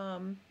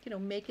 you know,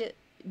 make it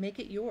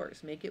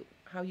yours, make it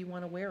how you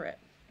want to wear it.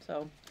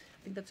 So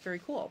I think that's very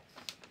cool.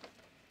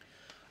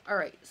 All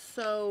right,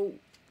 so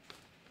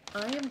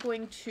I am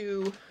going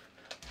to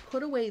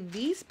put away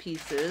these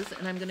pieces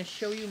and I'm going to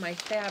show you my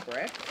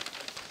fabric.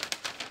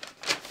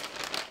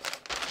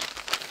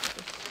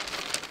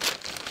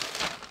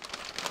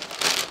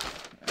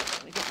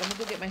 Let me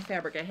go get my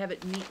fabric. I have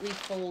it neatly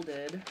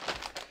folded.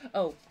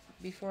 Oh,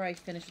 before I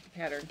finish the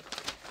pattern,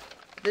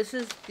 this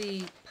is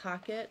the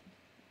pocket,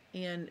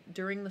 and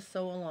during the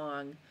sew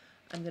along,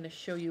 I'm going to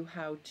show you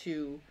how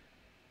to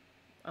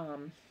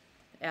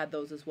add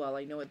those as well.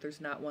 I know that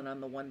there's not one on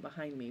the one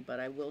behind me,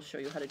 but I will show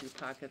you how to do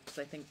pockets, because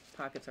I think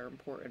pockets are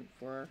important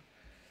for,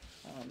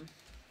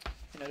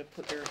 you know, to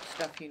put your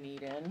stuff you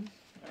need in.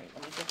 All right,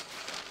 let me just...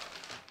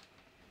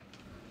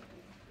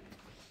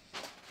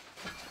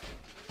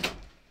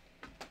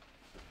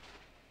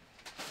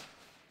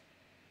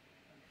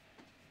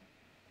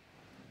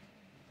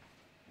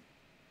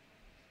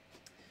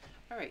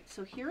 All right,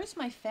 so here is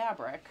my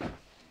fabric,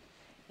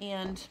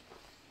 and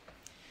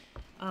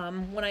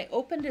when I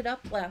opened it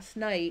up last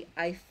night,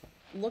 I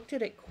looked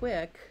at it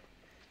quick,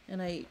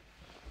 and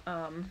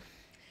and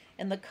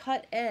the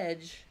cut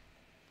edge,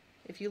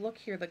 if you look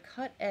here, the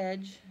cut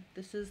edge,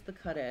 this is the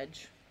cut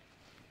edge,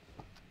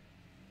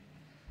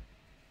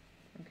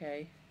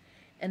 okay,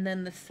 and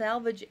then the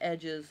salvage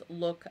edges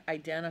look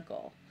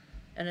identical,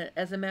 and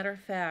as a matter of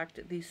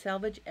fact, the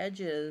salvage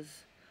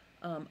edges,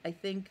 I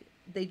think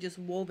they just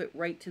wove it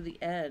right to the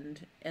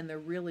end, and there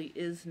really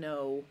is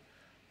no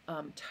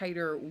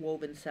tighter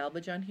woven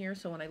salvage on here.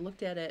 So when I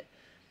looked at it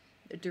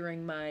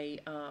during my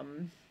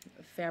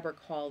fabric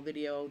haul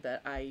video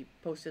that I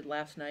posted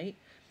last night,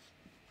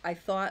 I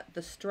thought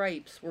the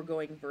stripes were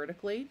going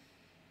vertically,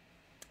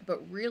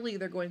 but really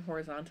they're going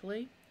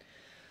horizontally.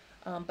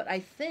 But I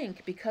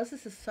think because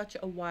this is such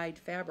a wide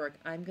fabric,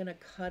 I'm going to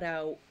cut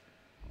out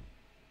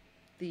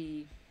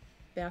the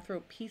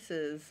bathrobe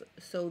pieces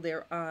so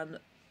they're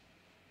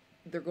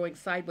going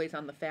sideways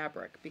on the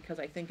fabric, because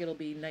I think it'll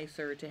be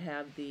nicer to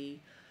have the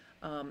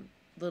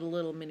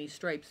little mini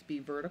stripes be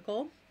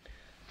vertical.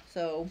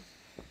 So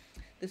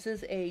this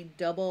is a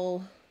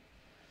double,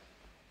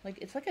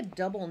 it's like a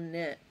double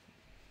knit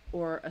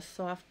or a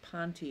soft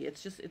ponte.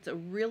 It's a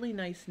really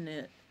nice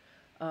knit.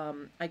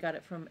 I got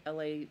it from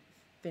LA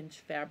Finch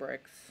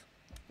Fabrics,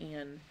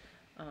 and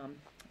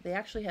they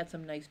actually had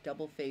some nice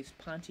double-faced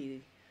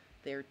ponte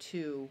there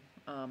too.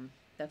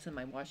 That's in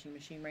my washing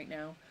machine right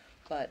now.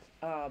 But,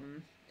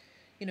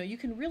 you know, you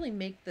can really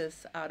make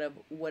this out of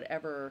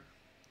whatever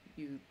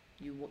you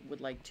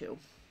would like to.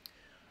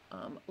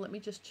 Let me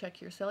just check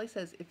here. Sally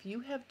says, if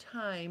you have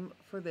time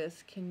for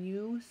this, can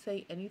you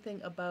say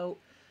anything about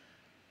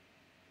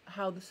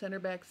how the center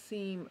back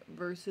seam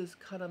versus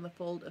cut on the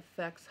fold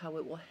affects how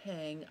it will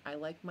hang? I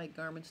like my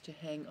garments to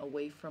hang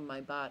away from my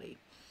body.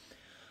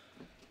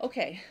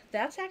 Okay,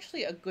 that's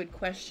actually a good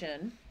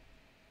question.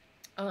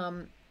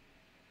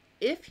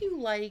 If you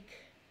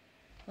like...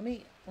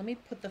 Let me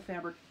put the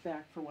fabric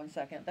back for 1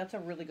 second. That's a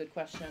really good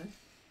question.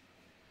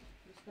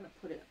 I'm just going to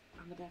put it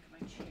on the back of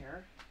my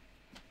chair.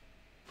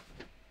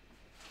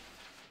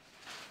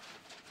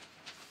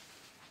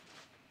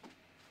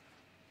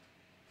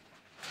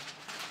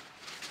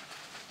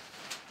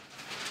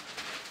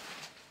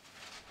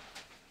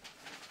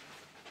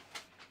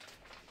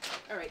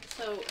 All right,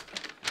 so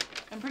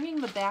I'm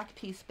bringing the back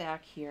piece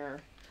back here.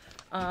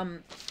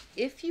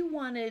 If you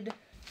want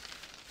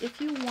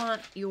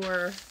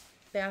your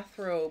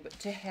bathrobe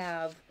to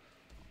have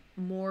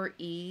more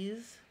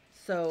ease,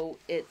 so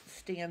it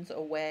stands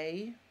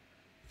away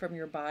from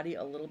your body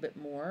a little bit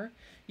more,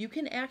 you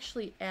can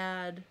actually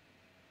add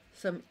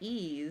some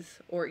ease,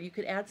 or you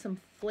could add some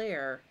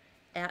flare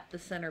at the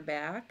center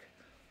back,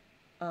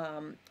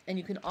 and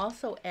you can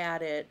also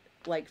add it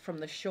like from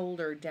the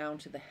shoulder down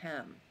to the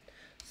hem.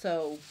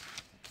 So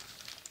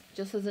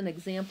just as an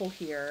example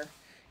here,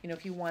 you know,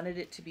 if you wanted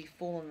it to be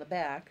full in the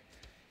back,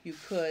 you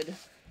could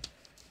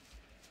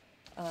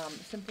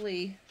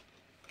simply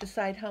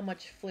decide how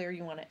much flare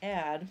you want to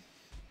add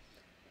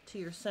to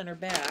your center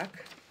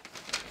back.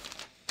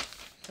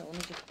 So let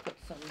me just put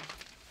some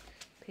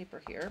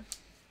paper here.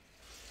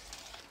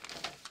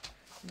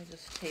 Let me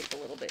just tape a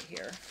little bit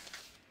here.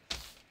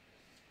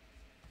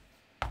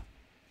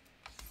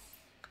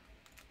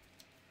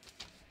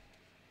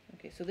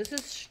 Okay, so this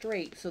is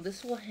straight, so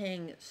this will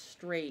hang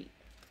straight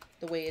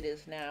the way it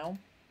is now.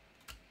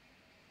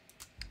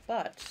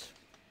 But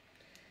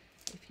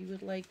if you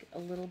would like a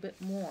little bit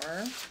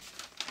more,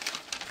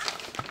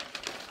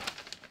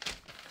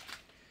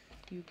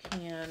 you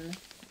can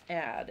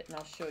add, and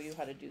I'll show you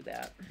how to do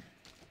that.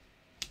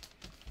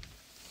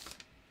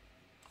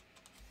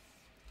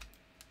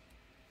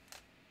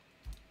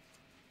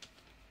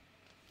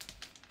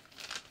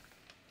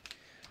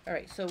 All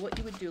right, so what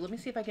you would do, let me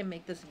see if I can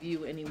make this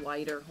view any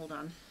wider. Hold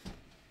on.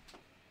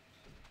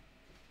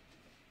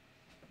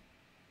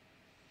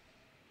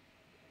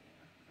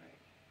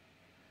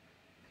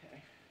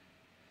 Okay.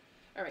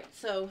 All right,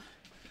 so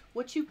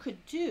what you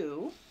could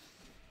do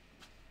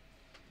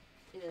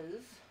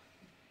is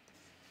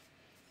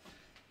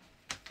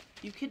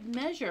you could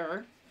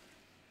measure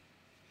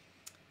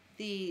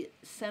the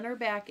center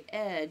back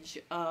edge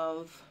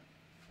of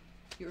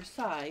your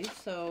size.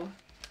 So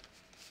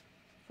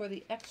for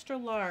the extra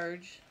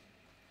large,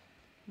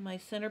 my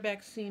center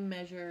back seam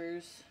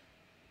measures,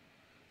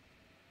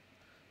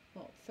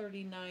 well,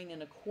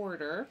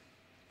 39.25,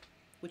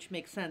 which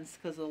makes sense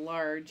because the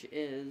large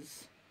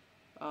is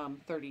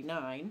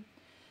 39.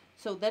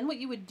 So then what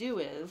you would do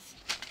is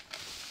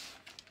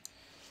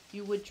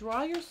you would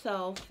draw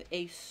yourself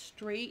a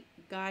straight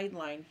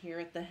guideline here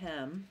at the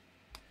hem,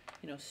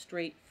 you know,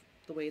 straight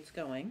the way it's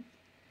going.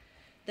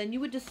 Then you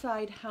would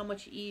decide how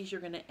much ease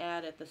you're going to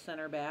add at the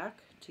center back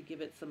to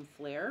give it some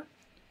flare.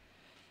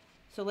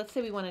 So let's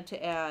say we wanted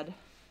to add,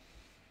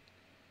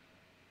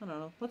 I don't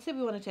know, let's say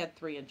we wanted to add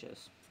 3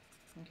 inches.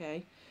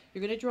 Okay,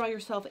 you're going to draw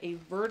yourself a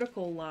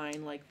vertical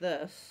line like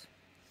this.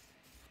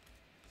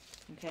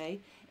 Okay,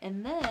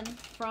 and then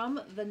from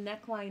the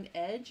neckline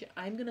edge,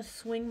 I'm going to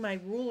swing my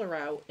ruler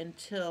out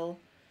until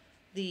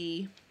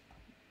the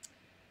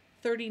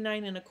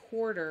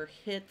 39.25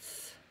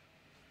 hits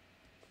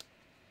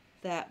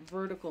that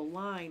vertical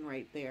line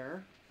right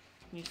there.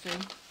 Can you see?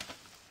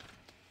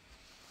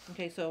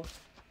 Okay, so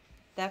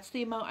that's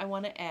the amount I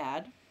want to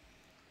add.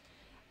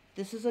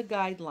 This is a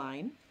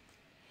guideline.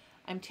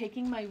 I'm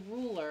taking my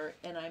ruler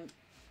and I'm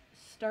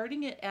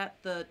starting it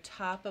at the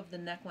top of the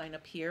neckline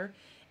up here,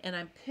 and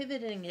I'm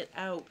pivoting it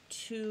out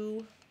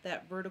to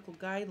that vertical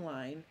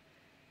guideline,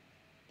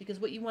 because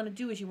what you want to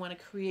do is you want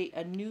to create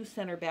a new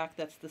center back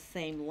that's the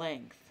same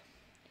length.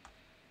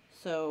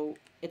 So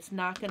it's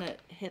not going to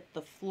hit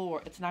the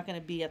floor. It's not going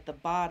to be at the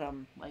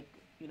bottom, like,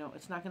 you know,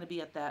 it's not going to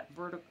be at that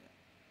vertical,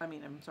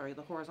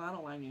 the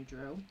horizontal line you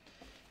drew.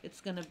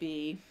 It's going to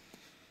be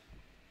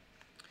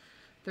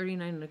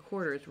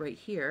 39.25 is right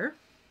here.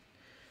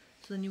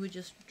 So then you would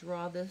just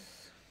draw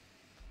this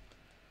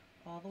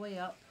all the way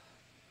up,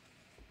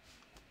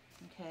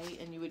 okay,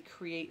 and you would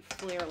create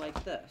flare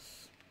like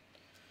this.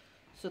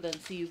 So then,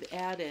 so you've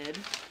added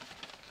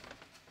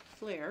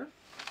flare,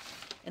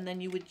 and then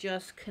you would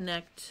just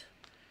connect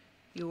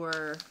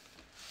your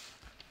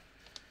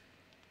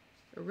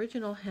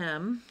original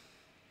hem.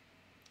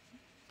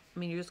 I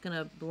mean, you're just going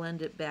to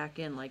blend it back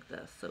in like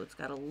this, so it's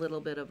got a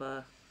little bit of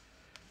a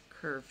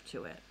curve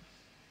to it.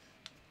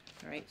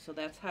 All right, so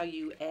that's how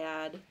you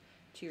add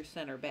to your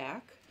center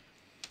back.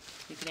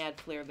 You can add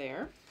flare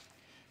there.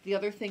 The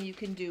other thing you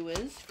can do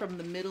is from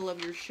the middle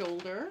of your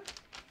shoulder,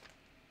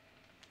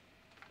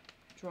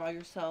 draw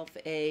yourself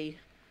a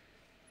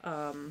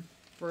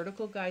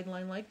vertical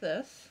guideline like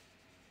this,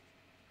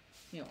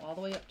 you know, all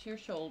the way up to your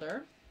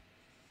shoulder.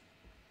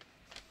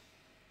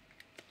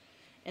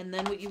 And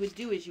then what you would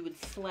do is you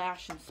would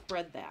slash and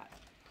spread that.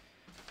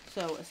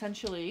 So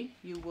essentially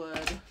you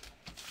would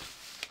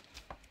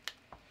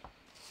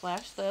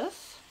slash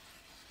this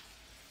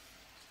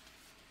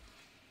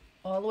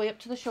all the way up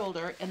to the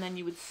shoulder, and then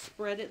you would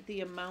spread it the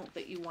amount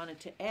that you wanted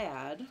to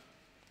add.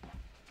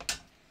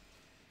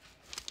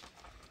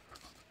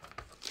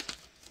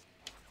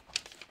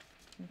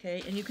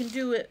 Okay, and you can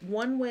do it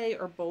one way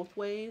or both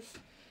ways,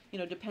 you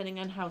know, depending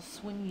on how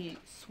swingy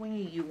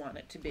you want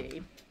it to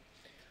be.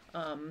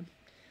 And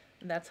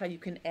that's how you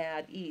can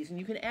add ease. And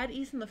you can add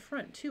ease in the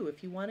front too.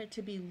 If you want it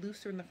to be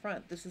looser in the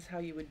front, this is how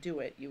you would do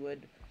it. You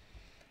would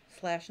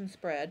slash and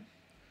spread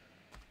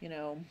you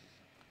know,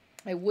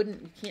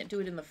 you can't do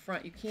it in the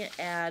front. You can't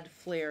add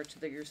flare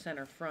to your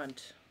center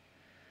front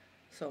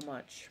so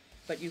much,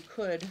 but you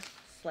could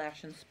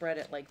slash and spread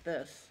it like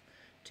this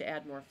to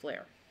add more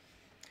flare.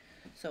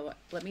 So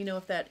let me know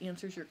if that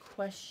answers your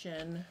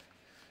question,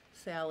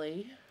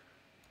 Sally.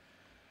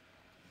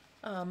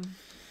 All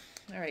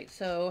right,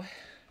 so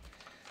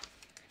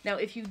now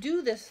if you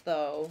do this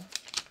though,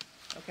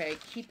 okay,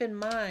 keep in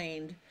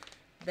mind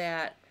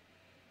that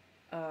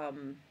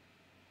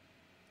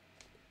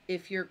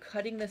if you're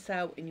cutting this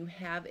out and you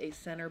have a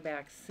center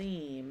back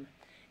seam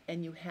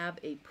and you have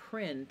a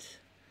print,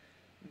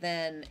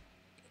 then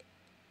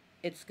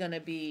it's going to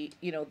be,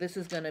 you know, this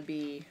is going to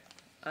be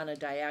on a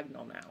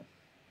diagonal now.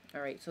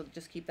 All right, so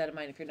just keep that in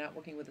mind. If you're not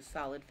working with a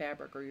solid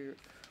fabric, or you're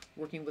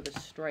working with a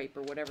stripe,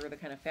 or whatever the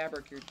kind of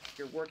fabric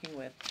you're working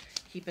with,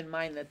 keep in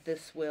mind that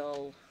this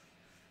will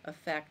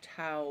affect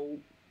how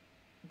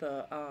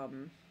the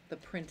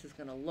print is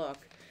going to look,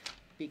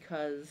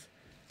 because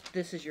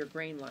this is your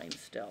grain line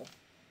still.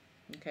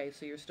 Okay,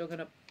 so you're still going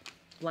to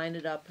line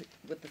it up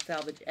with the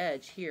salvage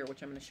edge here,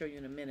 which I'm going to show you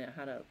in a minute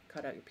how to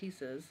cut out your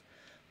pieces.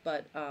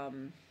 But,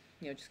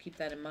 you know, just keep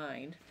that in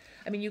mind.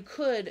 I mean, you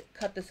could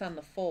cut this on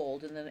the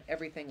fold, and then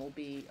everything will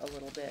be a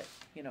little bit,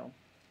 you know,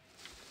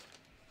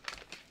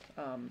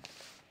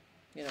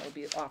 it'll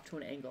be off to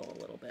an angle a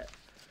little bit.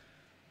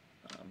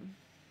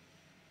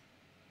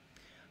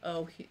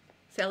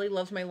 Sally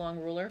loves my long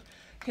ruler.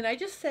 Can I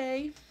just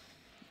say,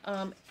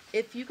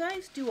 if you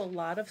guys do a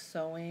lot of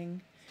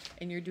sewing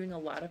and you're doing a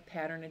lot of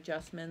pattern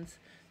adjustments,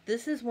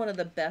 this is one of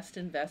the best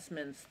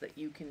investments that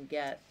you can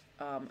get.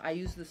 I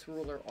use this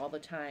ruler all the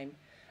time.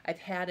 I've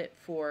had it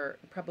for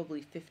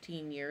probably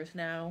 15 years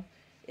now.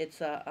 It's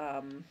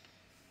a,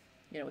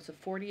 it's a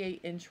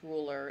 48-inch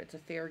ruler. It's a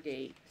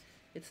Fairgate.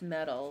 It's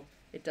metal.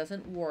 It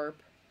doesn't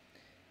warp,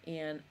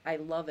 and I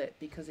love it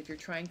because if you're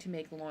trying to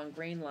make long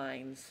grain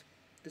lines,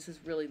 this is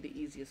really the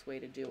easiest way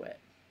to do it.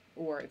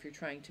 Or if you're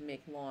trying to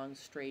make long,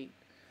 straight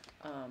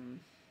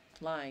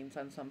lines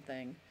on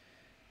something,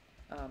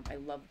 I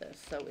love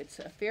this. So it's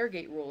a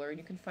Fairgate ruler, and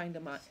you can find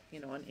them on,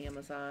 on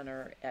Amazon,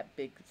 or at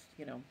big,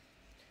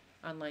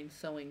 online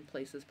sewing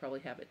places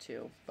probably have it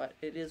too. But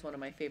it is one of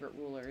my favorite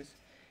rulers,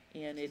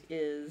 and it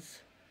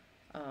is,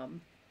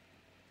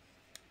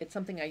 it's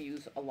something I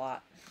use a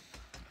lot.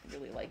 I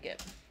really like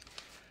it.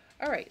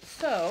 All right,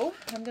 so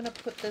I'm gonna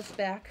put this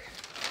back,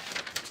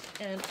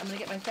 and I'm gonna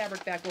get my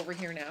fabric back over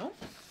here now.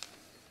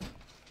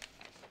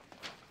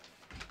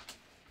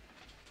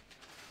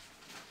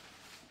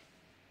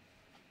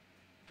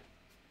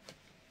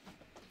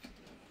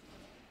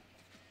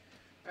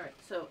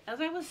 So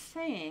as I was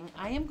saying,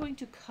 I am going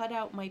to cut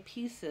out my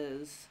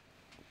pieces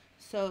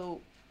so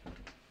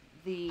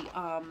the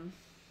I'm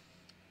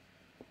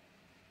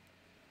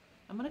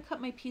going to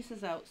cut my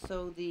pieces out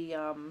so the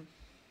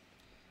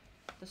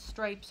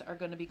stripes are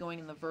going to be going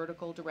in the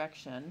vertical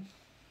direction.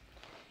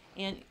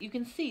 And you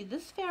can see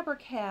this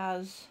fabric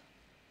has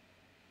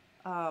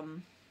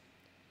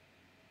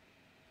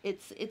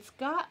it's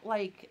got,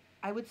 like,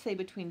 I would say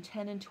between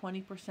 10 and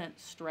 20%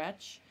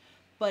 stretch.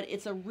 But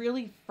it's a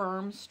really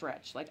firm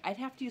stretch. Like, I'd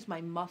have to use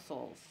my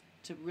muscles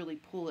to really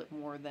pull it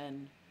more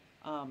than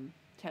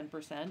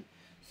 10%.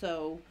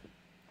 So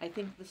I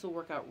think this will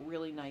work out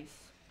really nice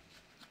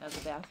as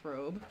a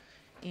bathrobe.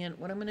 And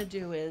what I'm going to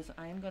do is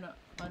I'm going to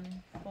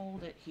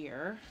unfold it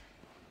here.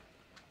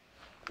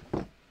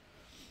 A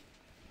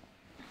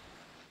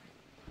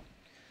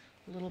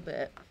little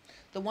bit.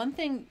 The one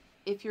thing,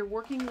 if you're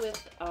working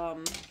with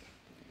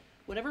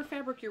whatever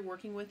fabric you're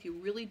working with, you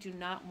really do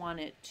not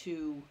want it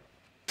to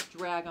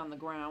drag on the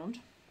ground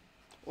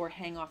or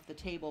hang off the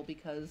table,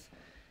 because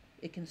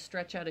it can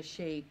stretch out of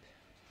shape,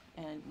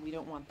 and we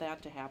don't want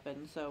that to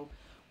happen. So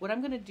what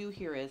I'm going to do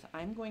here is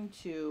I'm going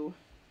to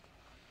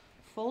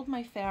fold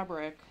my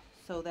fabric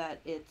so that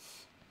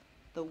it's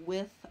the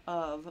width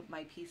of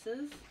my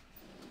pieces,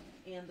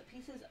 and the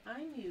pieces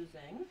I'm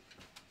using,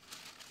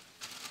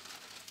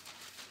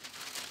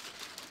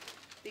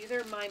 these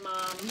are my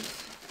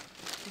mom's,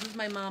 this is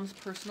my mom's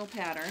personal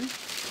pattern.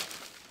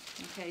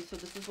 Okay, so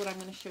this is what I'm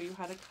going to show you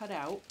how to cut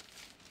out.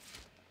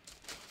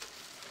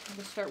 I'm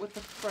going to start with the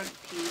front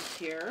piece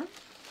here.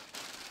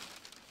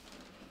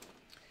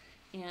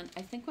 And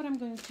I think what I'm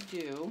going to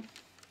do,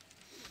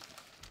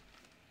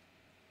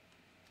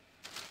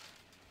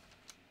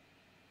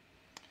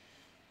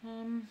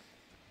 all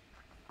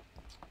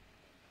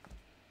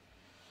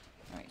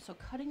right, so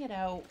cutting it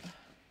out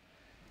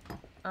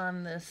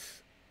on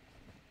this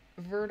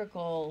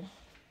vertical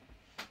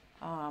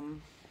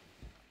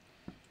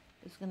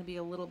it's going to be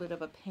a little bit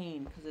of a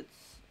pain, because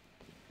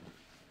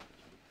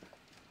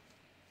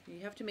you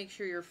have to make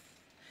sure you're,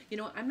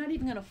 I'm not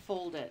even going to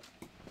fold it,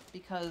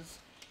 because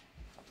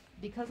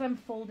I'm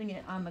folding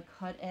it on the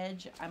cut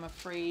edge, I'm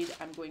afraid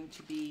I'm going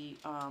to be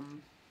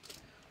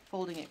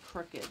folding it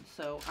crooked.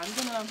 So I'm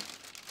going to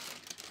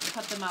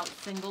cut them out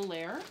single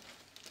layer,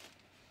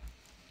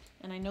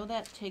 and I know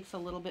that takes a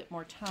little bit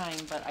more time,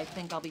 but I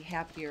think I'll be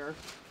happier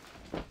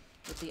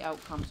with the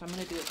outcome, so I'm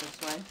going to do it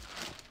this way.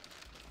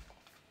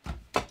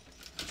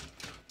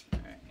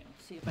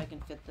 see if I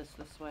can fit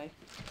this way.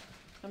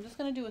 I'm just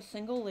going to do a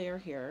single layer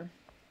here.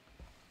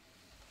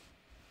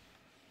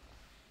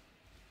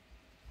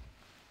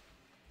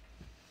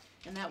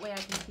 And that way I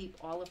can keep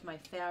all of my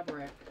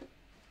fabric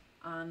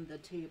on the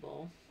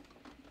table.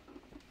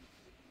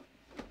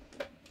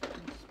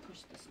 Just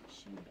push this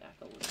machine back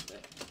a little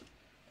bit.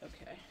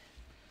 Okay.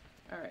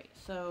 All right,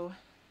 so,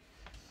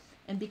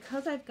 and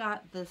because I've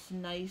got this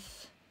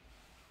nice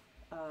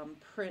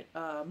print,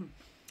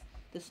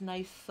 this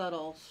nice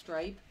subtle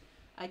stripe,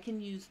 I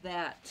can use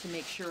that to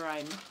make sure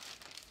I'm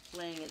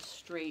laying it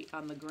straight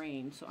on the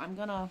grain. So I'm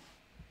gonna,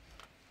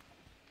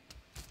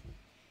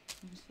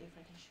 let me see if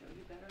I can show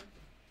you better.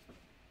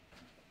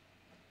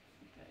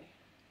 Okay,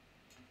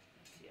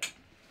 let's see.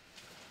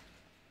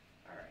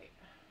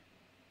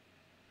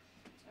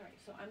 All right,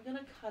 so I'm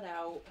gonna cut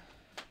out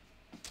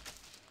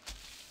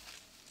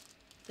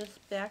this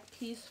back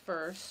piece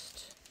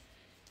first,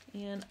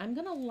 and I'm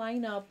gonna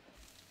line up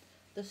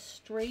the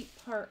straight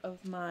part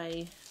of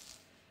my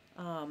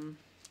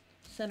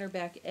center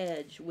back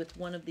edge with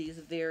one of these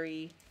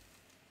very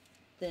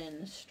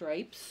thin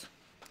stripes.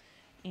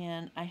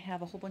 And I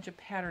have a whole bunch of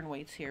pattern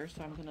weights here,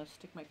 so I'm gonna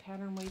stick my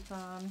pattern weights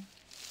on.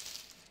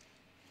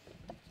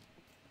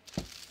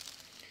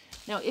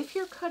 Now if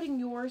you're cutting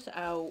yours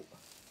out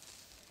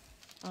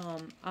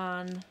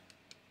on,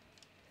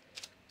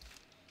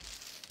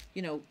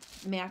 you know,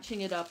 matching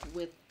it up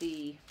with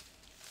the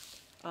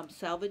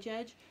salvage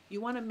edge,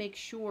 you want to make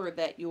sure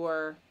that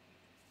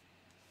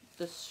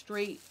the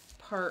straight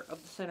part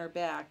of the center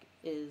back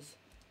is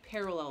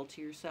parallel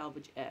to your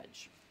salvage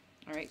edge.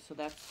 All right, so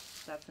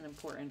that's an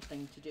important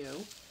thing to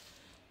do.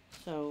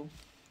 So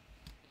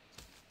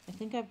I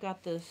think I've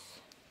got this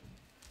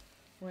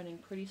running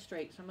pretty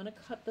straight, so I'm going to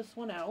cut this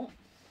one out.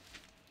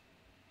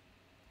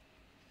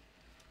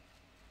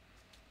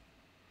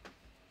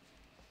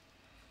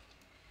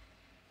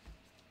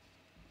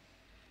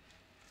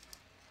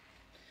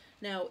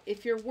 Now,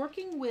 if you're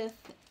working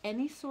with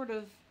any sort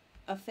of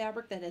a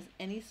fabric that has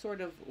any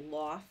sort of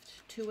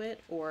loft to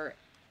it, or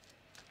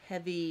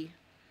heavy,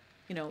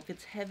 you know, if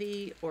it's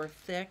heavy or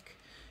thick,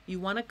 you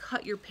want to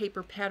cut your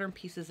paper pattern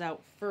pieces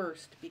out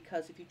first,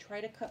 because if you try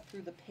to cut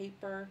through the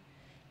paper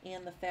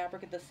and the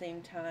fabric at the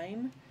same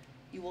time,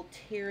 you will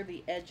tear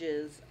the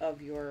edges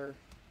of your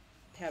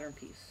pattern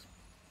piece.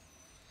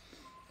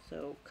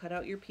 So cut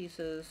out your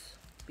pieces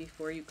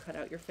before you cut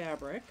out your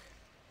fabric.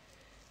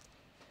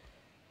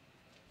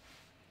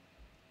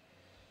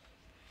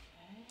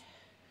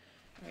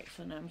 All right,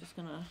 so now I'm just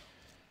gonna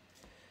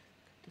cut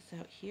this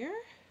out here.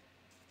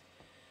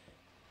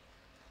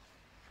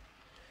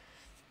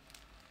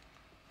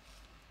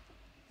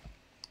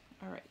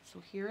 All right,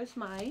 so here is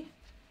my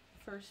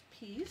first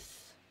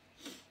piece.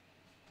 Let's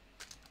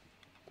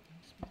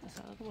move this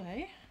out of the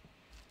way.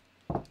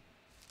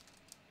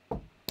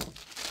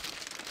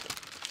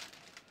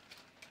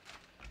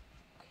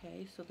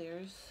 Okay, so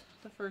there's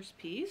the first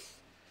piece.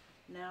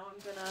 Now I'm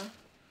gonna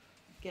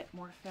get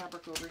more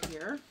fabric over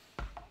here.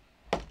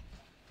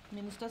 I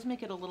mean, this does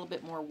make it a little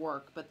bit more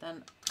work, but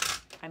then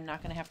I'm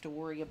not going to have to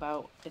worry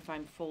about if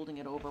I'm folding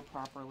it over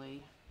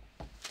properly.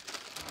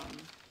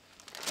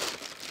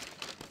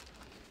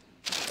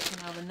 So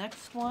now the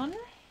next one.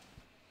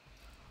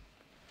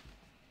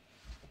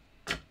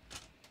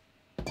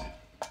 Just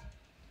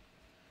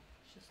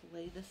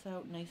lay this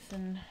out nice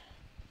and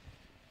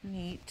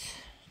neat.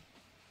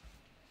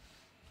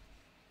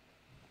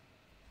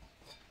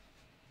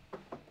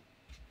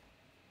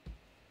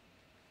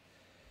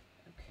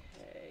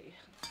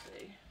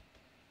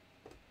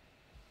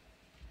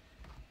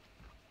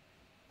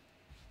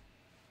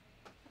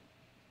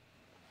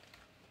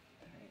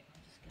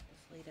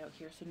 Out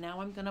here. So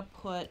now I'm going to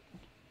put,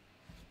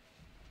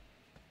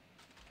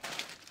 I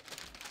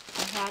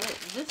had it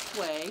this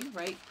way,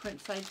 right?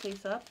 Print side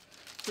face up.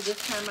 So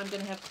this time I'm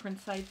going to have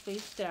print side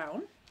face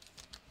down.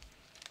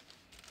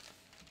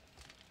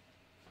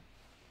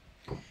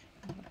 I'm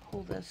going to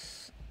pull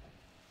this,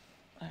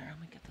 let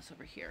me get this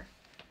over here.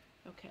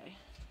 Okay.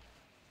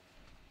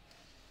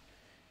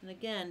 And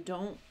again,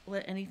 don't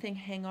let anything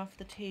hang off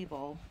the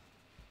table.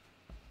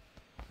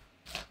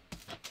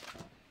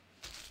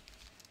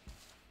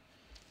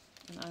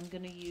 I'm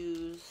going to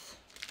use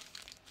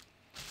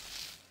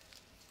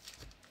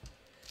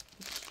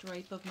the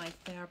stripe of my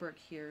fabric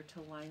here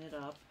to line it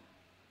up.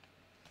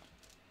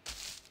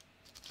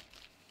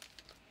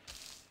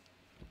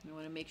 I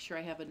want to make sure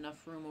I have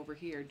enough room over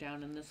here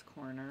down in this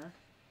corner.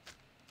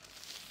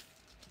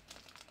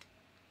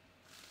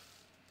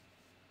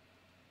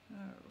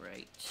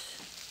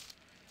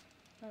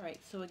 All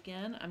right, so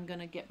again, I'm going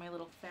to get my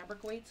little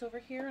fabric weights over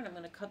here, and I'm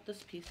going to cut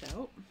this piece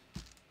out.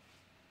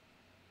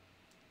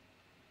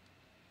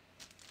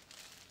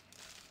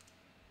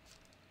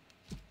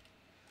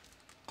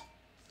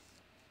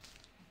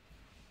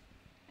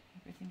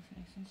 Everything's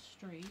nice and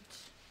straight.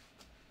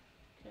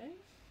 Okay.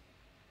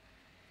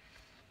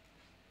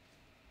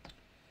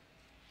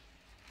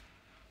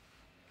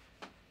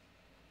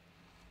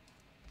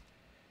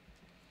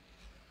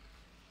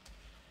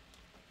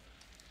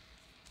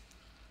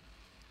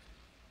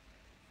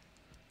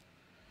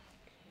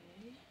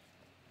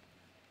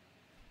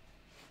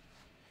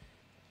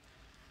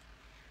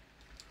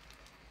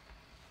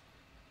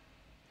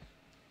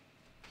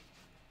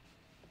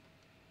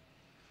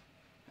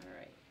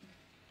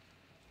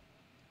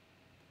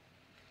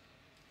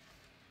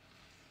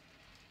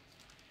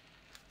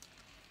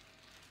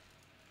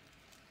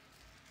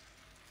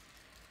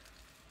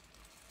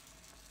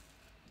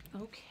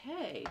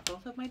 Okay,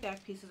 both of my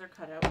back pieces are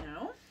cut out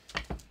now.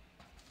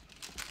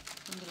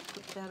 I'm going to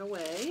put that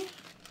away.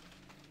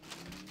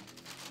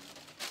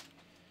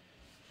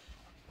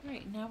 All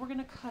right, now we're going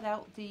to cut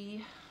out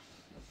the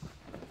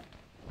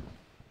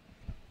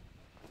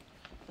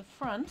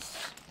fronts.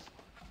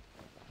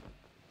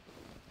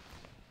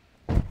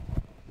 Sorry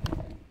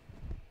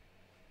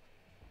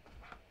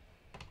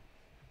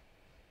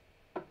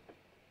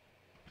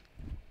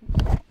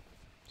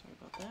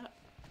about that.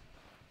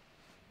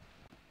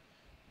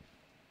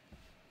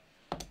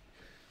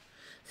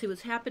 See,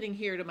 what's happening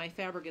here to my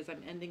fabric is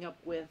I'm ending up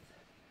with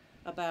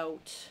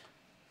about,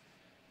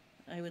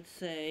 I would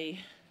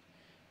say,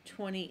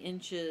 20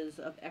 inches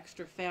of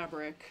extra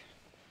fabric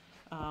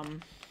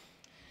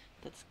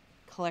that's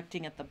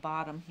collecting at the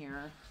bottom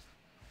here.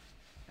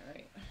 All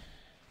right.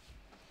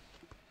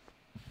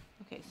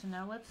 Okay, so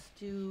now let's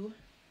do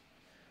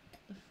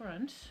the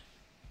front.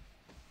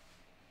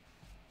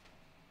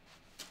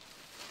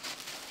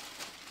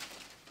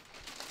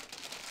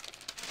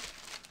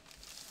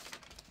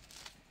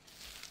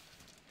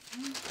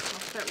 I'll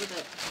start with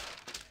it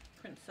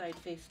print side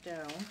face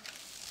down.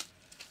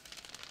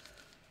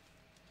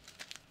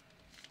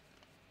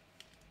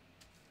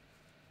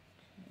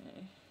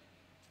 Okay.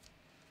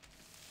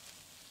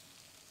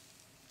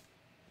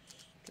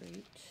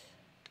 Straight.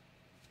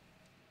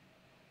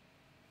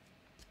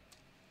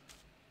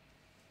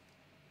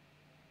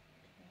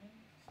 Okay.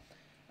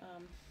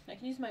 I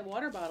can use my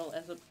water bottle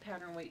as a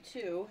pattern weight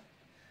too.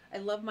 I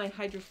love my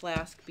Hydro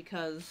Flask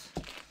because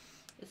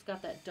it's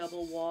got that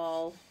double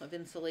wall of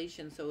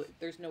insulation, so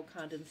there's no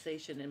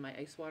condensation in my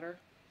ice water.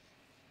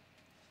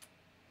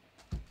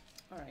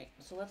 All right,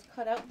 so let's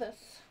cut out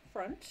this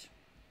front.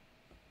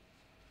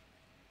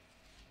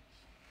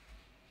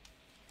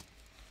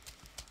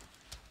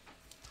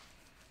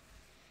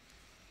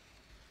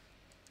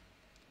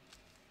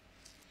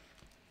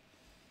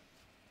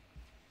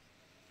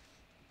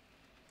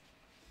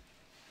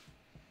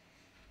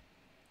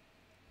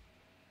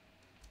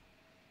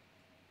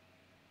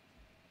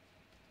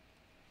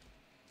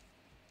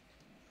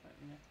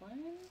 Front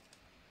neckline.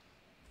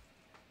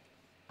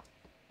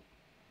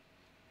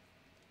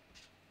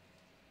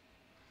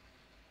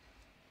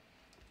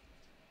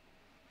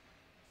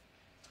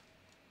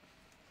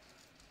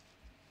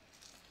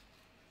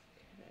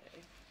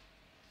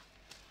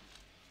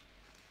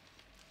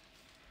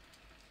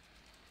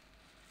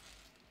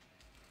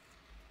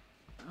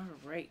 All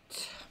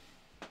right.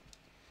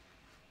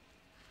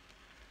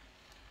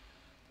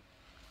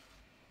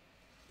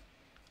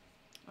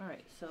 All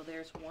right, so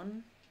there's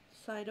one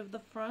side of the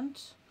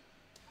front.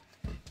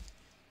 Now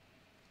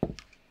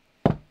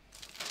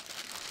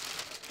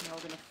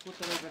we're going to flip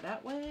it over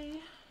that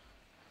way.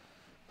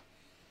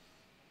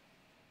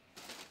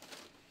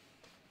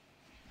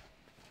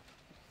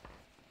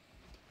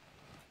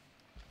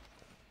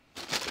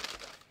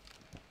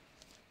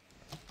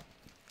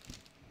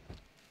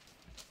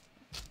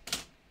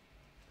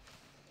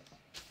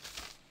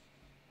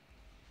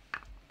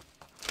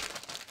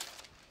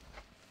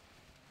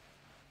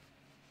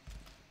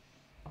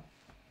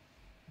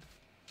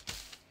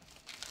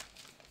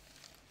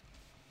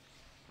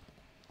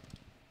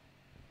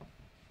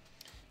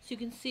 So you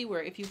can see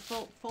where if you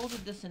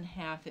folded this in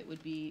half, it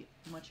would be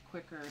much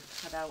quicker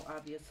to cut out,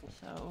 obviously.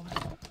 So,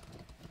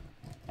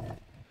 okay,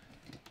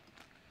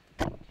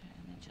 let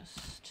me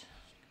just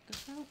get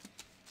this out.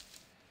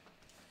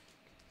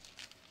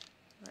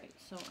 All right,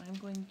 so I'm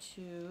going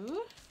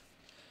to,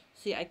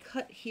 see, I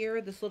cut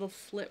here, this little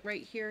slit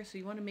right here, so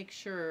you want to make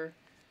sure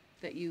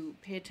that you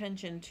pay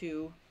attention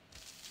to,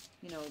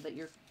 you know, that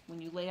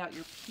when you lay out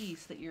your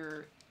piece, that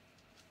your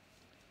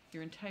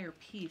entire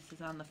piece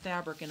is on the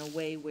fabric in a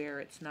way where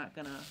it's not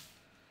gonna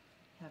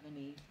have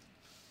any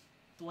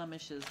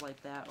blemishes like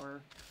that,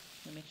 or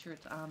make sure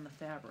it's on the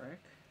fabric.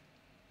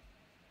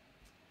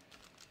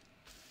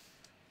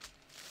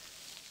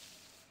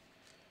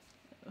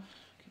 Okay,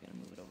 gotta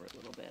move it over a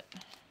little bit.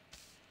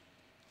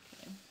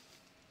 Okay.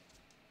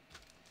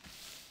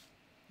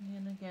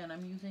 And again,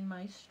 I'm using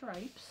my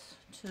stripes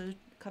to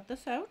cut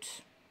this out.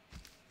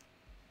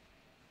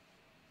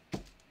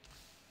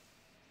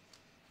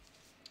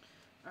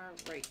 All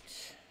right,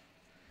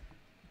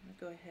 I'm going to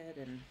go ahead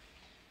and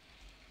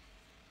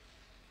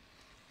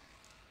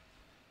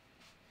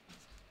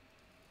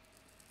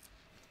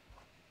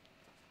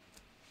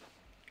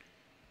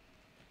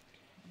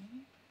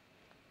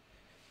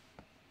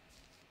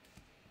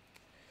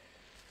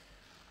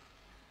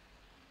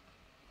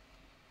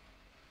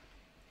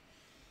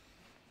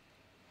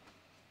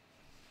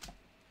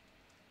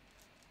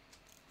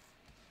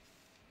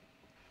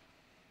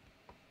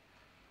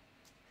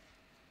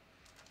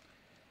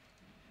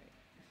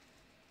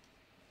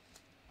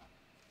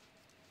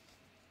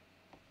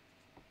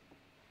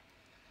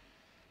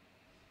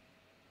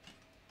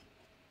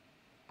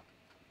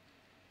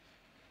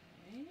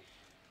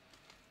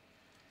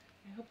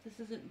I hope this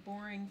isn't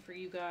boring for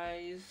you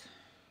guys.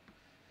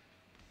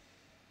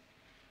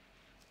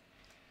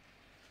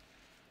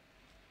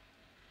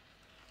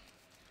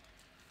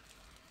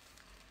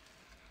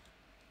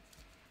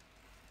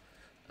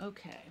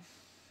 Okay.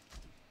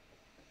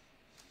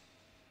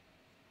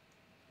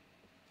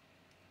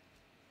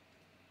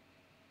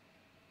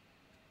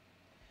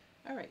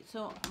 All right,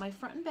 so my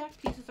front and back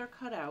pieces are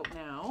cut out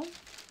now.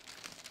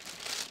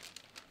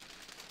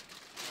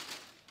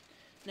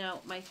 Now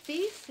my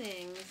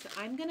facings,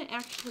 I'm gonna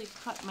actually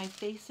cut my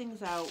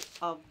facings out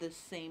of this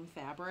same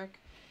fabric.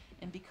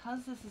 And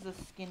because this is a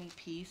skinny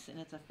piece and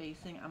it's a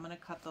facing, I'm gonna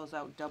cut those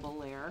out double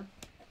layer.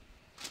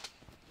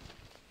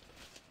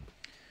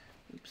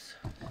 Oops,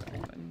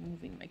 I'm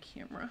moving my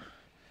camera.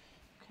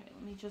 Okay,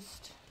 let me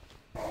just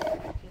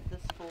get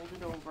this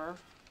folded over.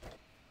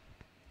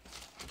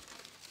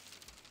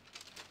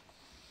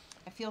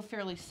 I feel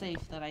fairly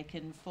safe that I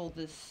can fold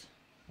this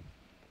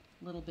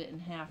little bit in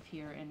half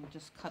here and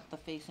just cut the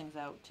facings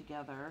out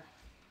together.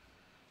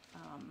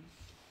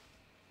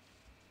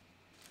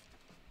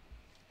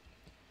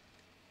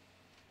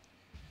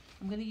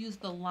 I'm going to use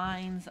the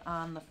lines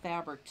on the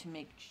fabric to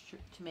make sure,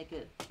 to make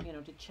it, you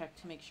know, to check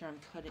to make sure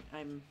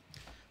I'm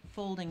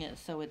folding it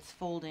so it's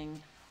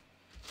folding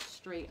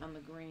straight on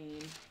the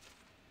grain.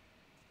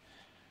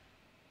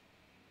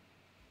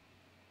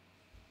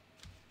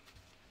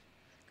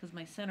 Because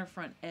my center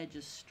front edge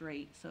is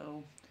straight,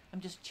 so I'm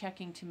just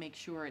checking to make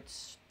sure it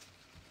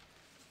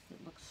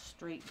looks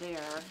straight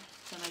there.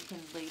 Then I can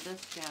lay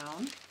this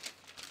down.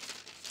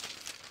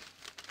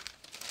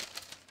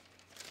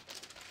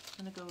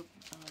 I'm gonna go.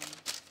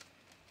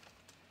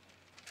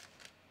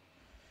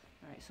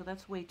 All right, so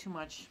that's way too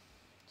much.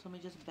 So let me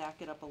just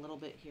back it up a little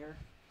bit here.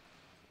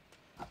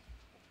 Let's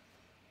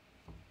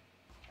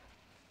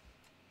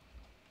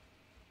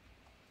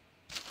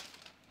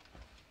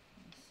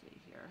see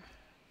here.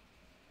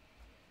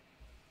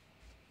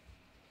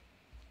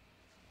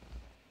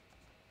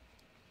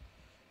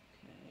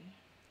 Okay,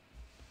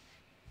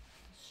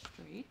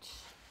 straight.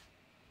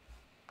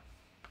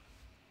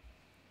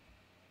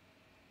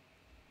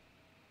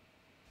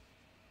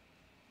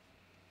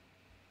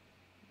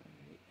 All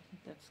right, I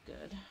think that's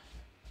good.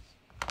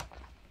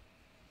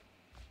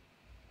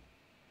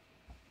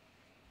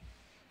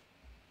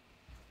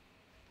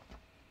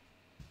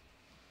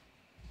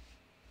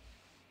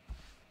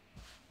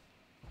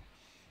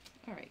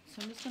 All right,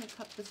 so I'm just going to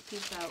cut this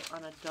piece out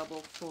on a double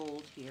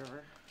fold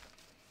here.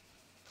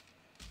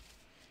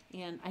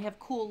 And I have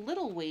cool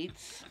little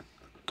weights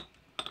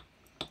that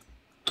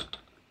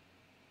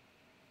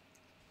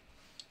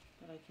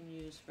I can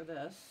use for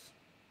this.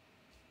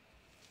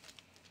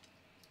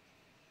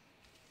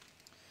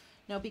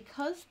 Now,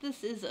 because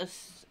this is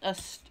a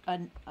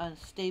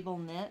stable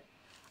knit,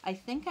 I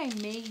think I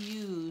may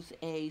use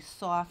a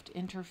soft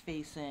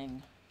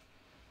interfacing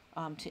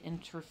to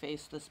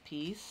interface this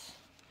piece.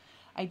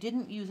 I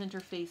didn't use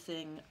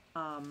interfacing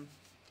on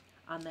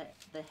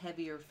the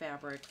heavier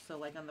fabric, so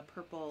like on the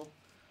purple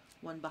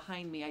one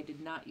behind me, I did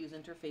not use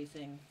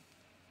interfacing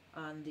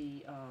on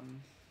the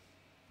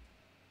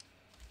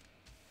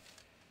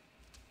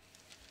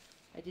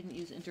I didn't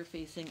use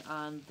interfacing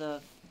on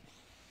the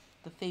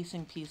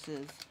facing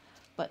pieces,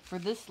 but for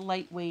this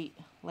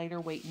lighter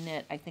weight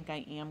knit, I think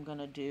I am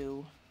gonna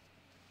do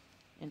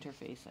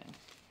interfacing.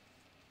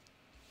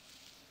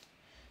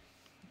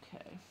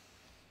 Okay.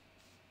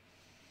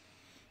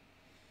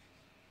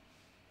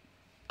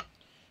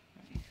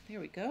 There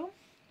we go.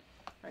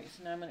 All right,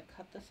 so now I'm going to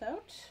cut this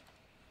out.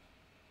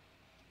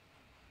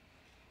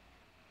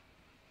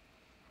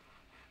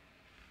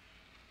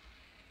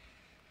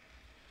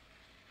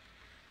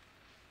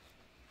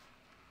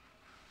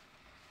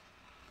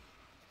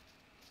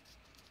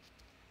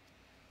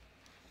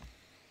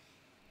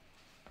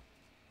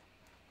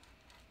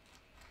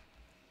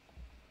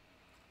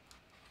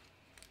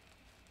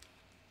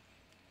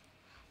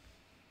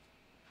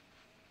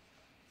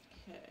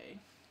 Okay.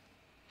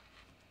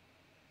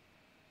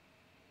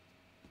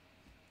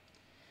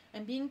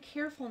 I'm being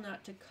careful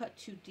not to cut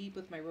too deep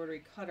with my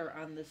rotary cutter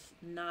on this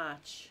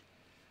notch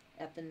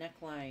at the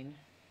neckline.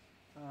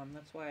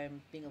 That's why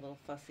I'm being a little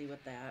fussy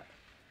with that.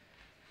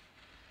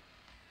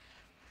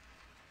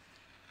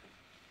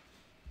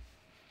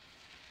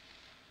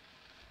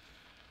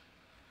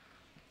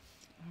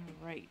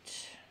 All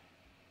right.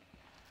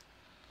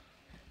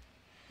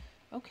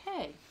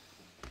 Okay.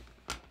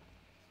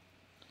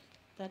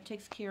 That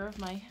takes care of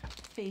my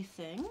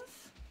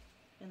facings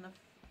in the,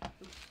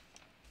 oops,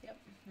 yep,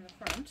 in the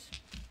front.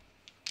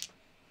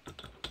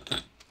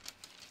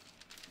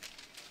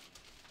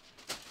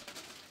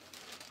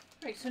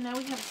 All right, so now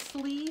we have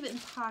sleeve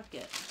and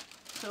pocket.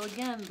 So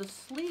again, the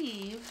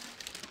sleeve,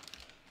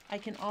 I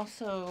can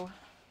also,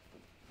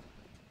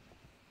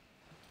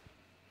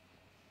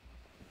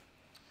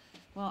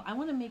 well, I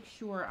want to make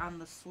sure on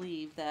the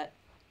sleeve that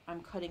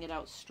I'm cutting it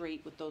out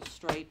straight with those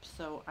stripes,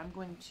 so I'm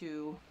going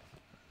to,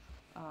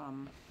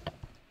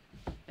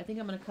 I think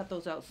I'm going to cut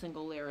those out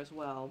single layer as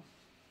well.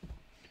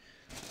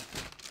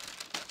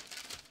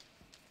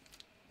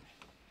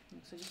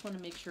 So I just want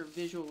to make sure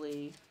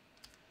visually,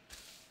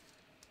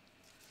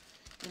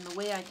 and the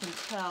way I can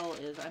tell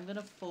is I'm going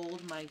to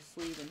fold my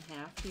sleeve in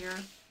half here,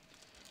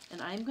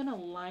 and I'm going to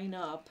line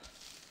up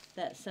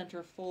that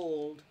center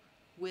fold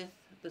with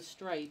the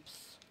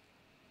stripes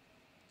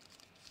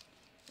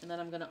and then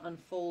I'm going to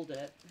unfold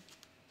it.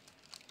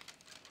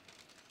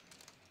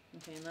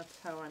 Okay, and that's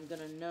how I'm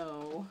going to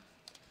know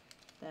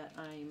that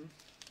I'm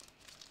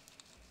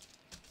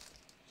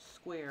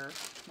square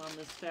on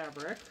this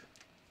fabric.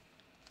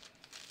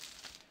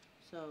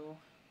 So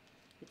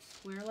it's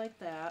square like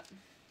that.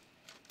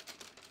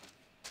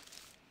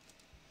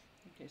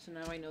 Okay, so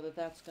now I know that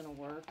that's going to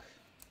work.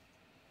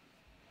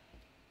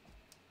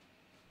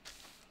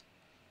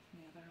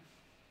 Let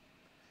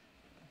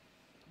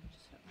me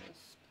just have this,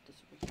 put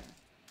this over here.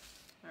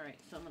 All right,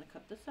 so I'm going to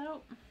cut this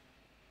out.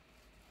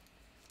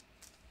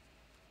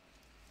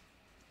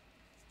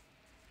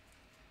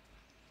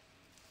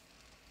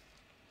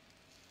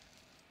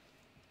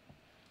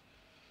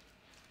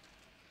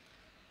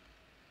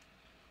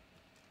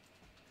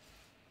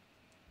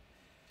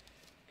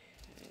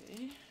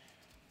 Okay.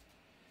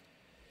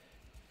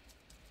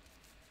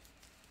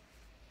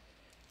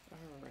 All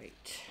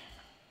right.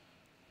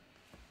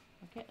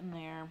 We're getting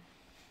there.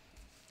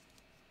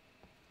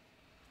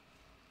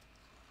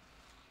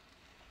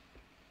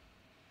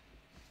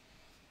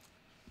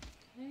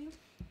 Okay,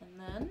 and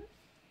then,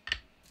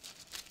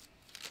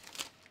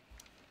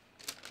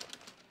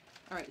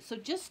 all right, so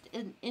just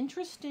an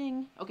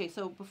interesting, okay,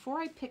 so before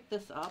I pick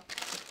this up,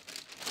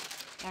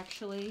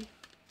 actually,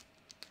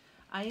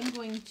 I am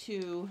going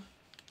to,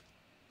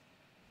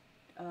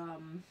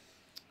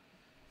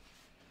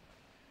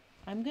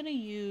 I'm going to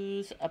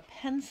use a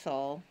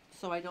pencil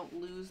so I don't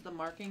lose the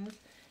markings,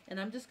 and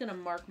I'm just going to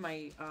mark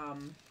my,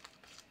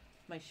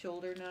 my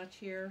shoulder notch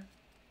here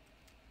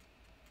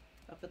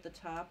up at the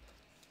top.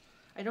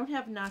 I don't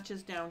have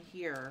notches down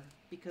here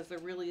because there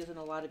really isn't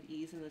a lot of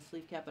ease in the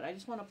sleeve cap, but I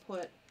just want to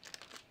put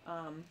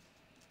a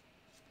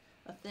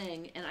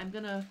thing, and I'm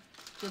going to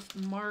just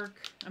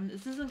mark,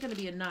 this isn't going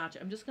to be a notch,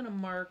 I'm just going to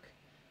mark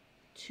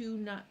two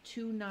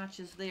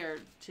notches there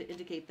to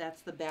indicate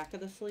that's the back of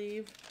the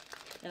sleeve,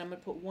 and I'm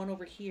going to put one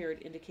over here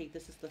to indicate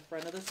this is the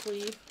front of the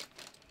sleeve.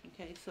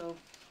 Okay, so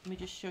let me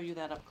just show you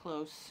that up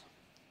close,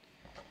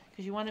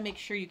 because you want to make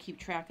sure you keep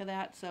track of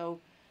that. So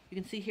you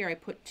can see here I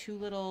put two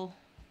little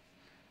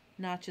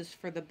notches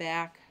for the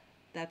back.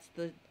 That's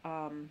the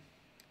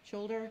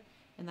shoulder,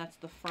 and that's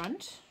the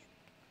front.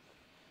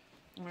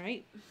 All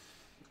right,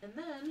 and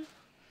then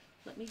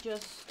let me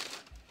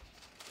just,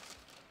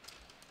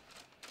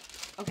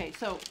 okay,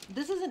 so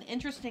this is an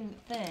interesting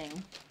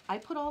thing. I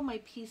put all my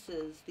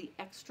pieces, the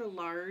extra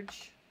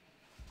large,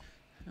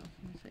 no,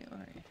 let me say, all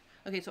right.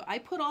 Okay, so I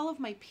put all of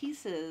my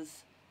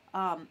pieces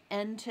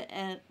end to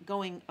end,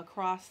 going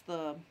across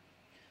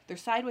they're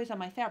sideways on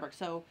my fabric.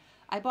 So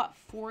I bought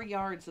 4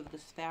 yards of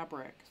this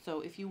fabric.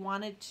 So if you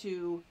wanted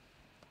to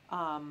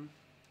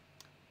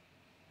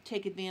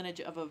take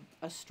advantage of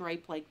a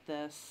stripe like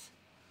this,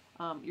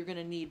 you're going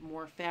to need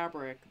more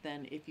fabric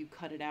than if you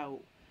cut it out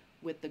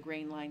with the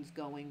grain lines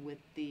going with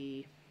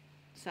the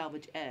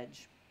selvage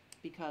edge,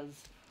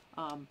 because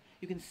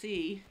you can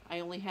see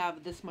I only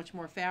have this much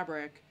more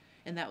fabric,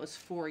 and that was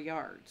 4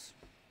 yards.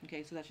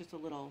 Okay, so that's just a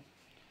little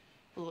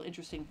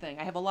interesting thing.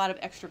 I have a lot of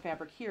extra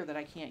fabric here that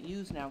I can't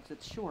use now because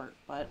it's short,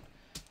 but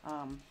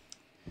let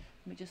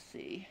me just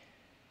see.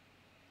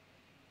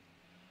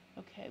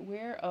 Okay,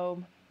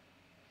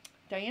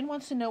 Diane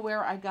wants to know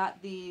where I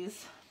got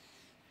these.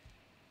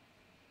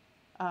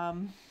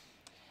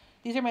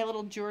 These are my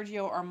little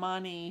Giorgio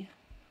Armani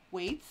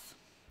weights,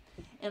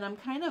 and I'm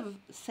kind of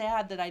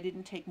sad that I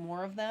didn't take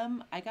more of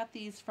them. I got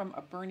these from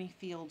a Bernie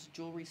Fields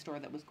jewelry store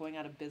that was going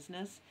out of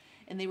business,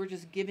 and they were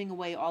just giving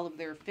away all of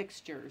their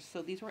fixtures.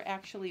 So these were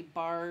actually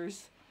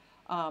bars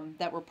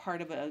that were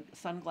part of a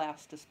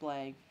sunglass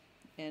display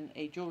in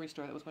a jewelry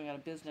store that was going out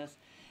of business,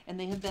 and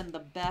they have been the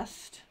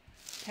best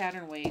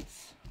pattern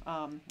weights.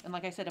 And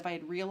like I said, if I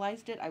had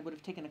realized it, I would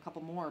have taken a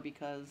couple more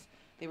because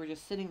they were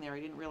just sitting there. I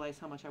didn't realize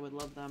how much I would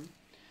love them.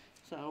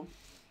 So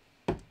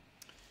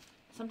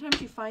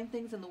sometimes you find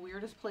things in the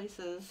weirdest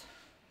places.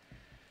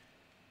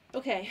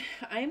 Okay,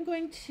 I am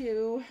going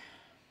to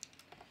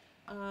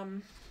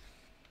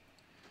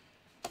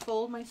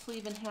fold my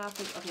sleeve in half.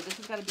 Okay, this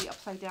has got to be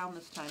upside down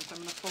this time, so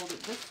I'm going to fold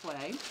it this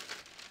way,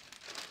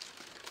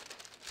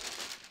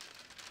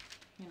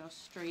 you know,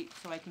 straight,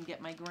 so I can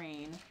get my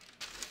grain.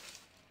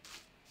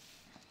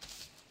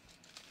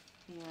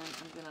 And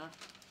I'm going to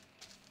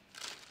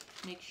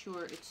make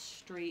sure it's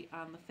straight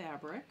on the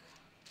fabric.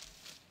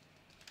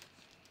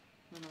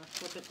 I'm going to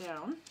flip it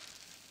down.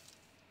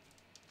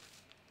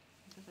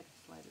 I guess I can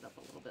slide it up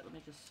a little bit. Let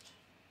me just,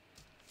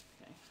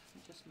 okay, let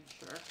me just make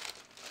sure.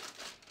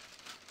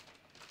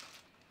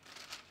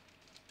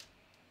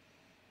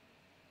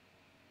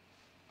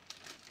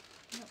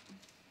 Yep.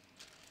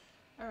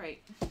 All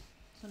right,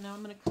 so now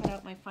I'm going to cut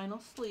out my final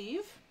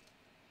sleeve.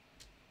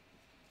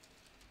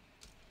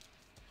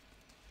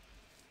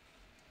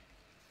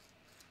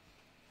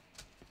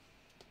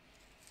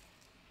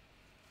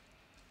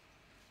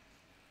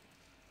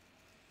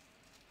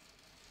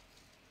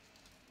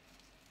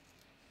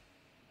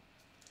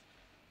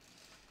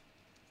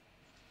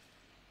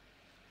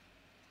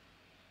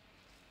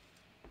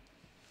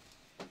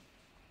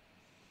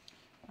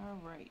 All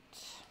right.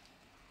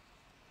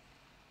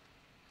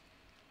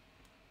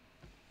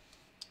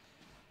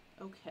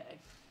 Okay.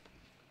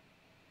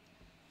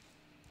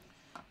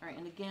 All right,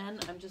 and again,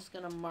 I'm just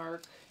going to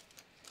mark,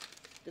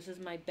 this is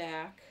my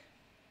back,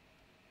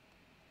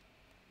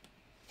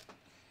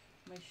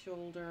 my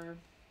shoulder,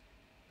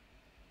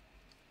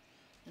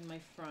 and my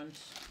front.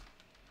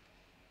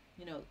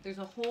 You know, there's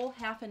a whole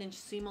 1/2 inch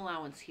seam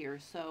allowance here,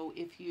 so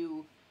if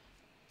you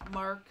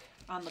mark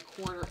on the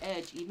quarter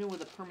edge, even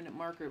with a permanent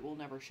marker, it will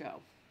never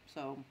show.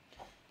 So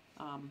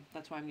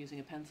that's why I'm using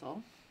a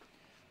pencil.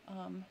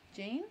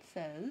 Jane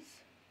says,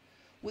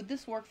 would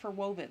this work for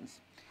wovens?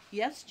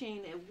 Yes,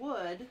 Jane, it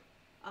would.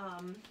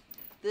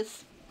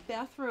 This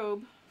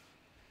bathrobe,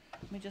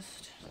 let me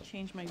just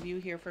change my view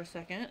here for a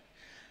second.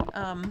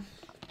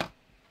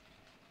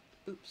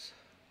 Oops.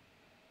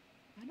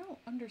 I don't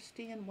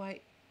understand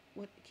what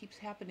keeps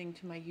happening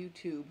to my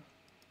YouTube.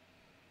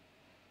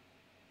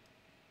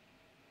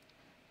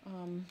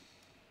 Am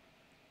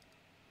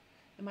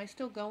I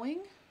still going?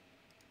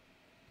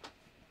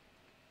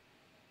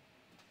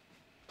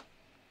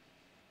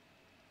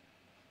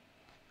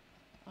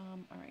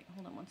 All right,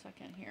 hold on one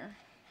second here.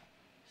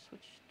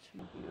 Switch to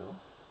view.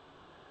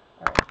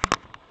 All right.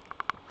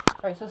 All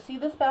right, so see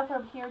this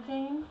bathrobe here,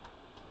 Jane?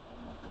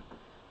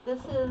 This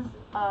is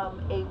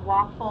a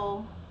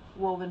waffle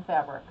woven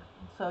fabric.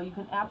 So you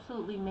can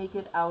absolutely make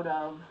it out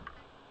of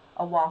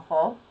a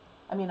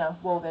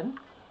woven.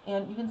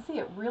 And you can see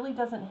it really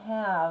doesn't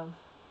have,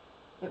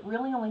 it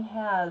really only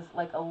has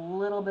like a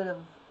little bit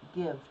of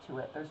give to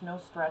it. There's no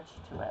stretch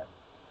to it.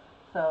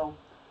 So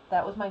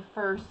that was my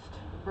first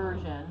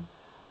version.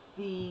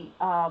 The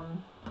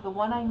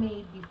one I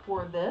made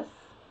before this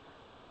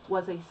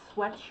was a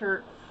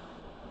sweatshirt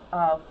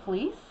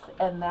fleece,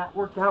 and that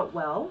worked out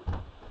well.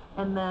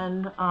 And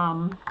then,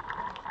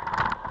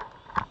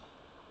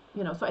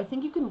 you know, so I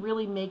think you can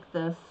really make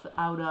this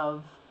out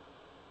of,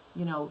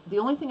 you know, the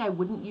only thing I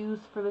wouldn't use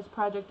for this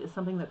project is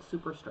something that's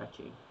super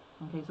stretchy.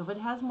 Okay, so if it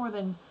has more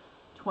than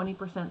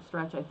 20%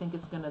 stretch, I think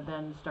it's going to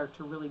then start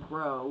to really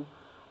grow.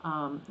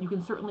 You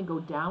can certainly go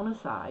down a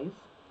size.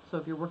 So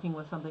if you're working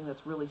with something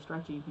that's really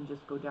stretchy, you can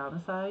just go down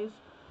a size.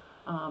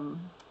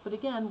 But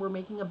again, we're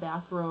making a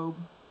bathrobe,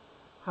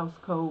 house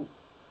coat,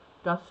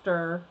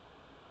 duster,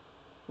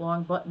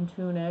 long button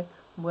tunic,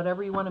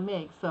 whatever you want to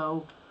make.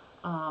 So,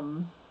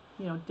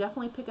 you know,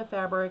 definitely pick a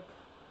fabric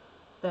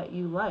that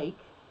you like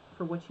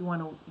for what you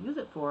want to use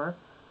it for.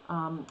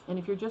 And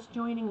if you're just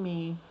joining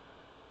me,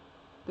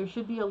 there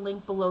should be a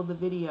link below the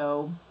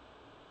video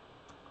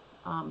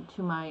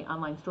to my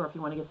online store if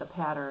you want to get the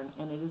pattern,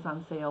 and it is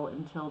on sale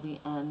until the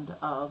end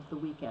of the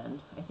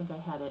weekend. I think I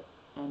had it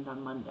end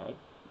on Monday.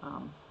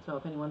 So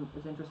if anyone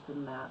is interested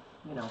in that,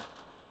 you know,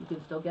 you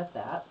can still get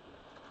that.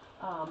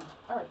 All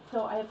right,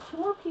 so I have 2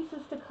 more pieces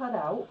to cut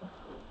out,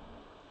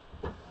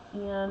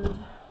 and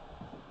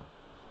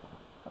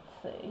let's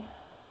see.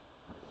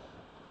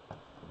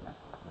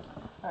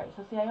 All right,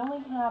 so see, I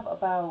only have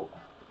about,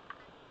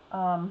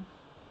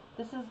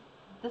 this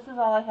is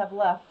all I have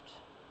left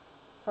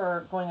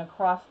for going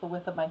across the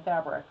width of my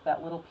fabric,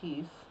 that little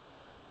piece.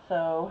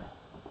 So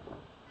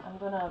I'm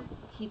going to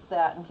keep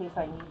that in case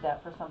I need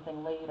that for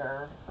something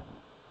later.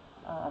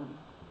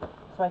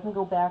 So I can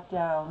go back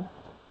down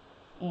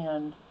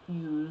and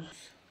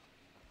use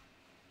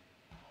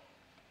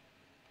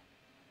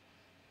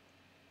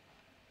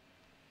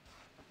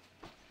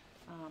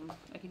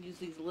I can use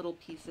these little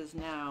pieces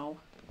now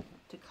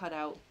to cut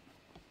out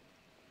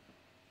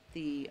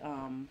the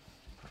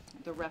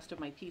rest of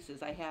my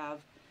pieces. I have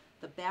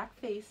the back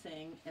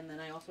facing, and then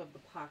I also have the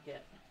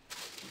pocket.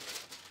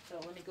 So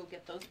let me go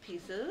get those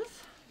pieces.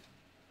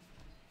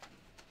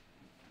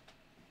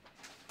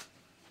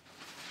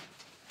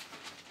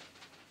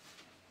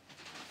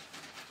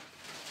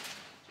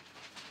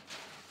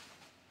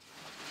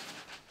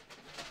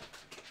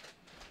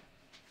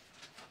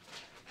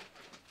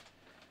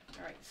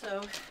 All right,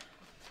 so,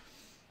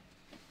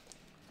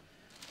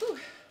 whew.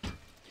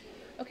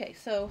 Okay,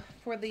 so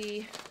for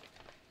the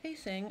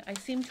facing, I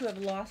seem to have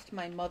lost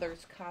my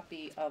mother's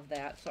copy of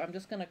that, so I'm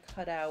just going to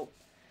cut out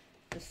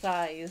the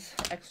size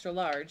extra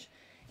large.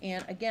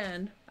 And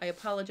again, I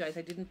apologize,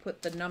 I didn't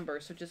put the number,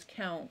 so just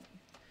count.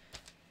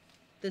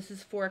 This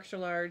is 4 extra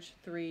large,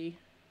 3,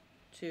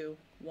 2,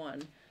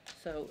 1.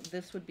 So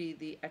this would be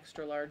the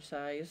extra large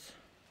size.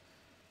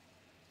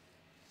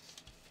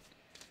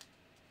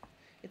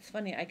 It's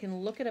funny, I can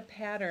look at a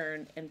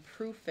pattern and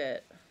proof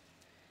it,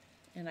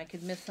 and I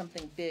could miss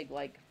something big,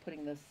 like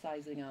putting the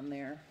sizing on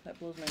there. That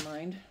blows my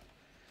mind.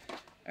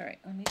 All right,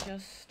 let me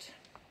just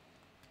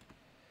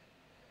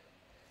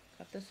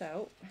cut this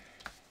out.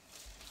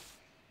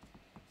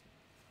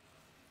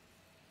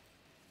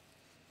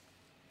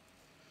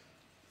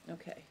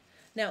 Okay,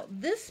 now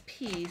this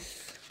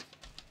piece,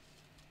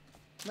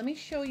 let me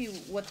show you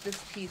what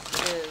this piece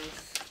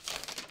is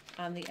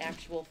on the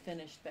actual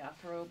finished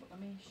bathrobe. Let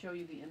me show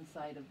you the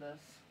inside of this.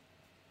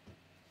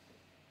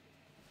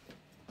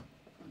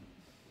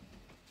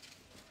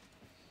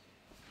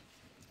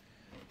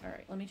 All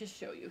right, let me just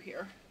show you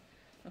here.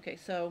 Okay,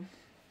 so,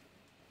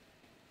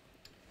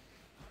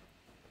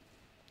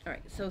 all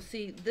right, so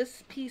see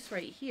this piece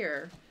right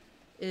here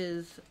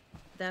is,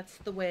 that's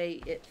the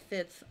way it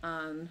fits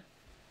on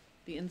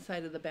the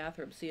inside of the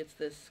bathrobe. See, it's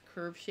this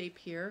curve shape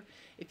here.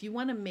 If you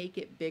want to make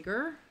it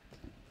bigger,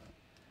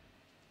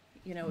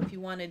 you know, if you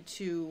wanted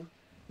to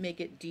make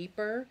it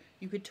deeper,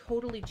 you could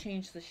totally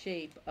change the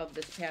shape of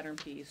this pattern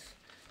piece.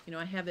 You know,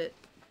 I have it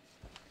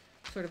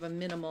sort of a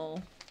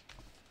minimal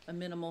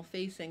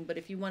facing, but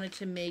if you wanted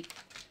to make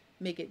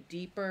it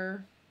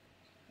deeper,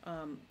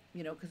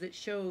 you know, because it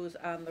shows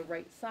on the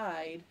right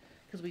side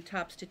because we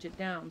top stitch it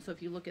down. So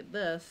if you look at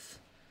this,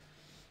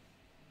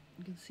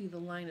 you can see the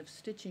line of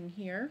stitching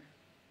here.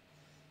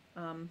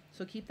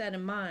 So keep that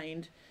in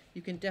mind.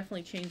 You can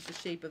definitely change the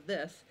shape of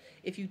this.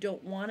 If you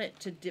don't want it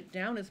to dip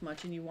down as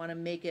much and you want to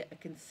make it a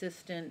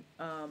consistent,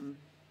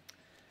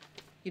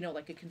 you know,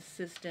 like a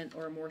consistent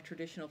or a more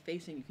traditional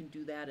facing, you can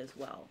do that as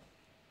well.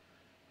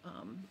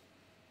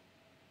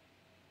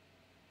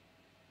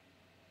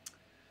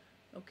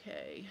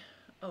 Okay.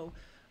 Oh,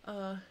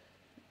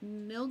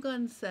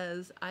 Nilgun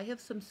says, I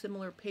have some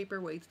similar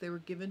paperweights. They were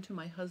given to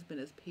my husband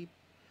as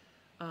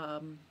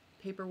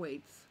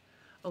paperweights.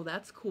 Oh,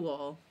 that's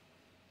cool.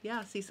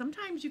 Yeah, see,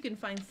 sometimes you can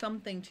find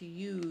something to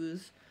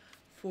use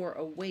for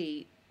a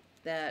weight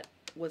that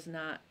was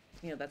not,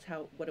 you know, that's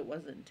what it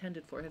wasn't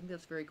intended for. I think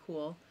that's very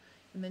cool.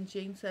 And then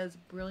Jane says,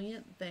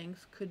 brilliant,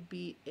 thanks, could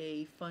be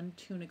a fun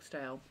tunic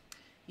style.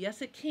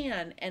 Yes, it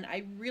can, and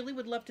I really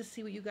would love to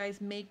see what you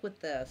guys make with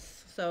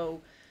this. So,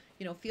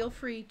 you know, feel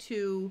free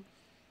to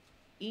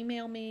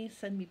email me,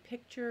 send me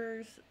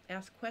pictures,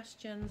 ask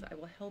questions. I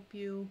will help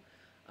you.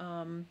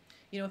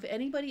 You know, if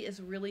anybody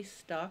is really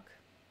stuck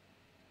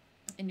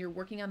and you're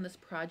working on this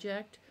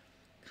project,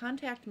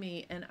 contact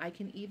me and I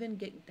can even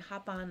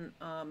hop on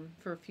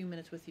for a few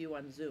minutes with you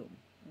on Zoom.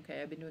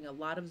 Okay, I've been doing a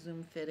lot of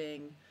Zoom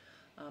fitting.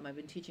 I've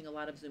been teaching a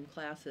lot of Zoom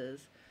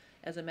classes.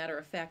 As a matter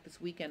of fact, this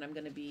weekend I'm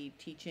going to be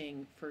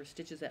teaching for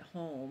Stitches at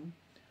Home.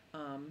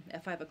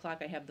 At 5 o'clock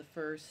I have the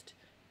first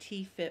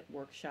T-Fit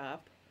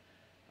workshop.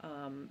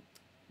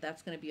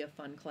 That's going to be a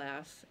fun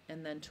class.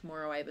 And then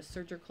tomorrow I have a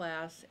serger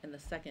class and the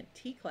second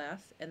T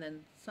class. And then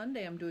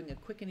Sunday I'm doing a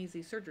quick and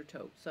easy serger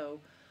tote. So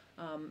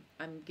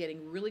I'm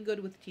getting really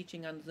good with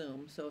teaching on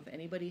Zoom. So if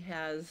anybody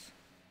has,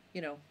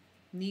 you know,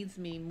 needs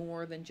me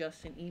more than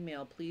just an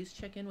email, please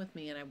check in with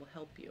me and I will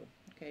help you.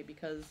 Okay,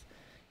 because,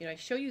 you know, I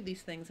show you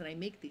these things and I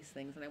make these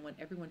things and I want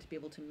everyone to be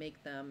able to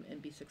make them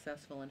and be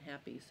successful and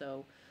happy.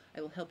 So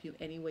I will help you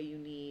any way you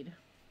need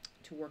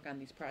to work on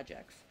these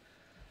projects.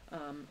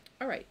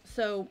 All right,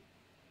 so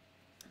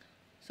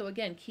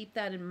again, keep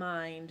that in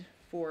mind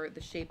for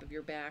the shape of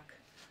your back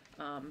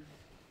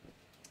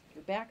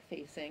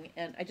facing.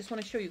 And I just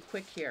want to show you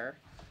quick here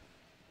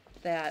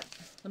that,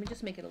 let me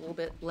just make it a little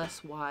bit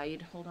less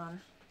wide. Hold on.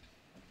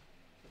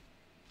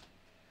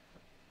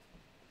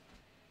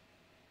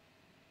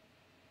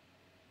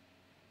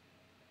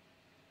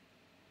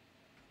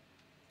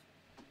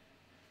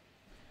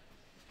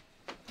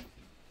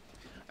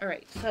 All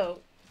right,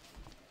 so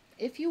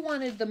if you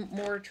wanted the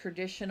more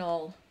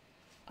traditional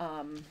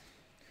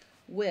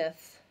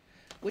width,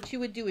 what you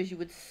would do is you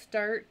would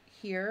start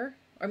here.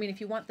 I mean, if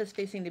you want this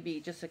facing to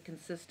be just a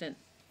consistent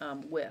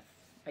width,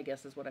 I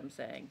guess is what I'm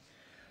saying.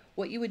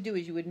 What you would do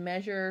is you would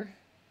measure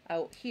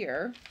out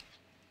here,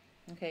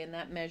 okay, and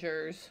that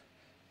measures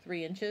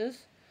 3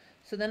 inches.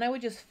 So then I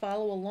would just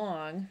follow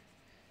along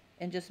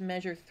and just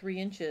measure 3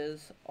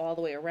 inches all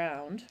the way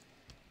around.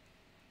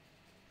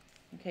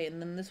 Okay,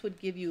 and then this would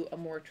give you a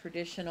more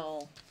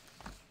traditional,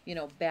 you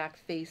know, back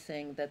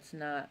facing that's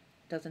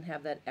doesn't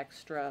have that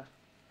extra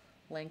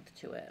length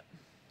to it.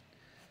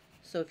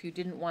 So if you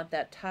didn't want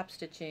that top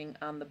stitching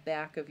on the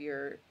back of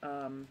your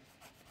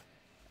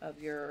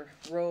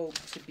robe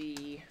to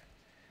be,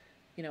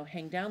 you know,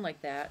 hang down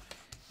like that,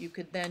 you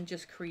could then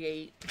just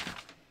create,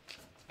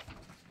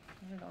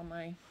 where did all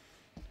my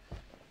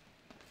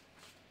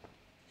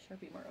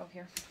Sharpie mark? Oh,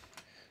 here.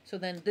 So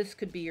then this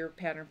could be your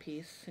pattern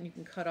piece and you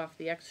can cut off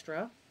the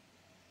extra.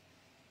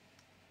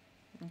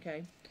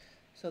 Okay,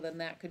 so then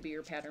that could be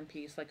your pattern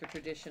piece, like a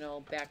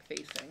traditional back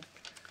facing.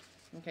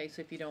 Okay,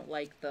 so if you don't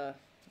like the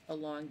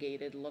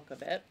elongated look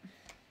of it.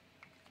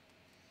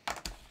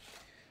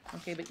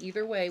 Okay, but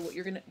either way,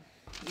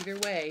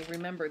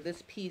 remember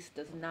this piece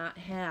does not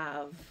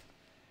have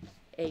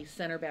a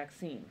center back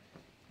seam.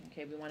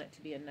 Okay, we want it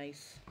to be a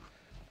nice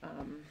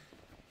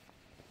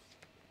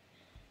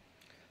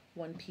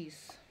one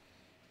piece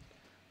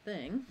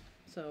thing.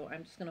 So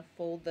I'm just going to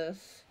fold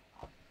this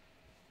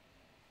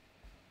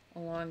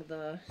along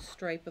the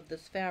stripe of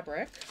this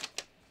fabric.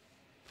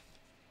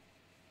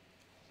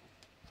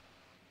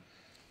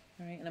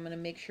 All right, and I'm going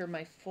to make sure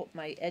my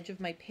edge of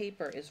my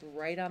paper is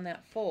right on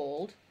that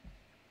fold.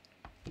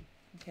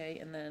 Okay,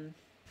 and then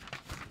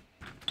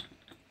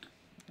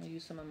I'll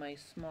use some of my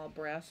small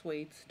brass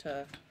weights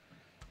to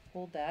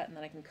hold that, and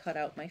then I can cut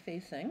out my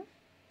facing.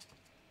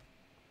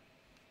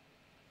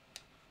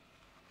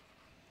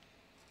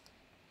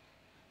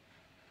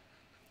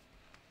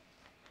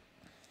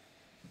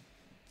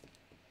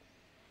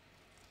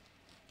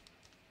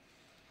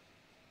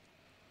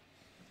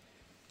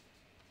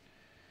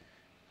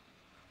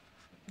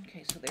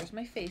 Okay, so there's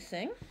my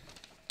facing.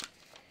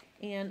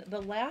 And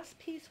the last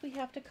piece we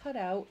have to cut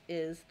out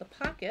is the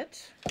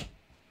pocket. So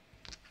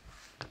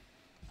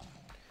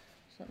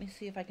let me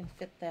see if I can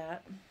fit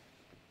that.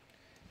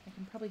 I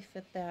can probably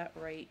fit that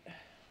right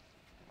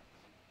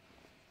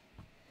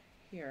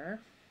here.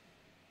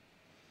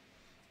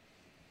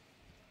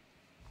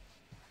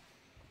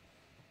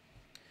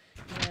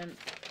 And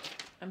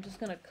I'm just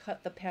going to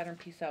cut the pattern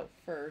piece out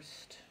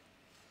first.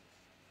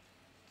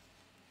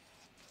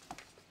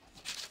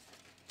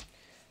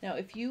 Now,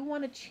 if you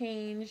want to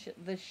change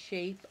the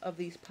shape of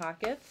these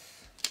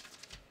pockets,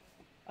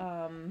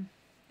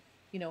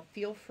 you know,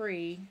 feel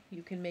free.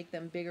 You can make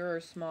them bigger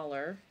or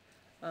smaller.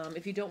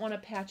 If you don't want a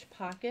patch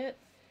pocket,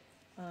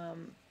 you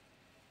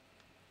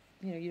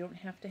know, you don't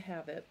have to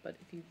have it, but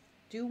if you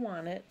do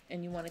want it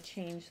and you want to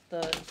change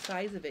the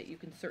size of it, you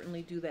can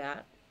certainly do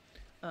that.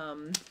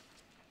 All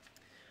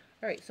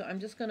right, so I'm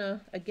just gonna,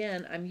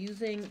 again, I'm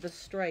using the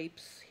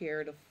stripes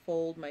here to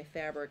fold my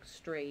fabric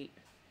straight,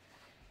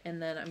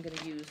 and then I'm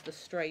gonna use the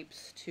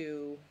stripes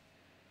to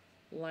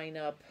line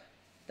up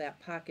that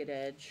pocket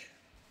edge.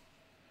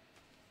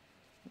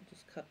 I'll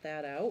just cut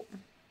that out.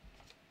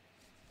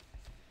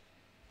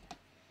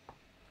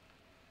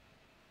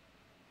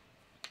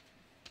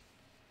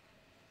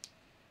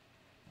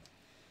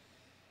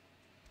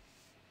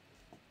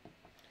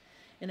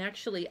 And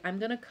actually, I'm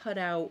gonna cut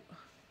out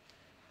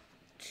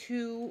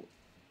two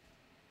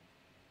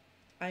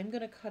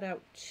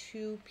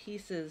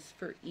pieces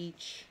for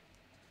each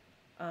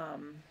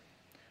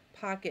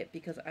pocket,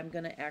 because I'm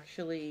going to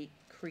actually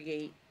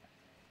create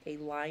a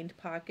lined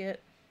pocket,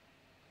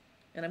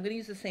 and I'm going to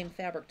use the same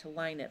fabric to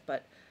line it,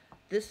 but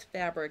this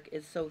fabric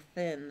is so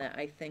thin that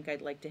I think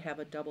I'd like to have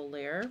a double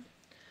layer,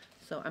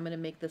 so I'm going to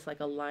make this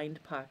like a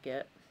lined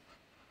pocket.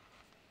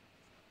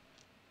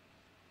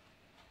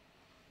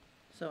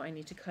 So I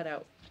need to cut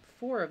out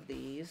 4 of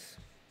these.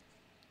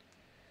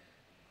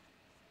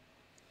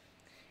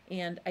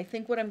 And I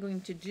think what I'm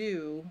going to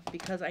do,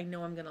 because I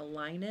know I'm going to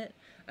line it,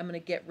 I'm going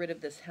to get rid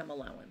of this hem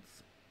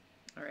allowance.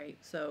 All right,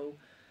 so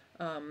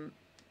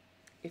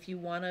if you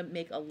want to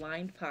make a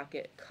lined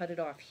pocket, cut it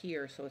off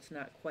here so it's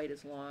not quite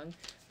as long.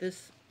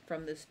 This,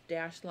 from this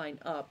dashed line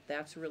up,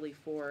 that's really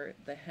for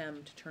the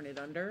hem to turn it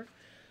under.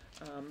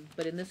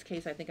 But in this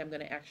case, I think I'm going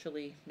to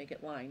actually make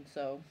it lined.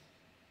 So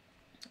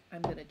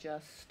I'm going to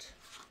just,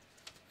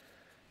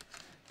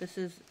 it's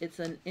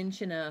an 1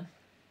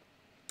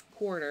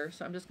 1/4 inches,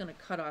 so I'm just going to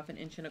cut off 1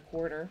 1/4 inches.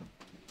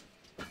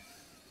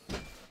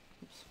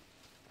 Oops.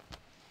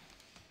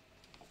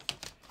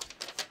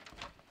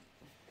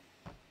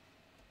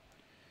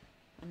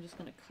 I'm just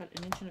going to cut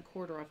 1 1/4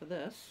 inches off of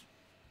this.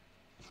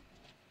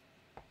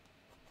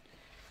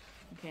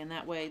 Okay, and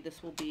that way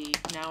this will be,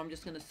 now I'm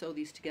just going to sew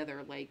these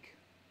together like,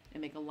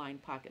 and make a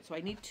lined pocket. So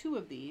I need 2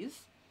 of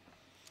these.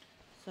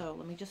 So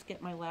let me just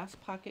get my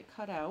last pocket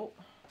cut out.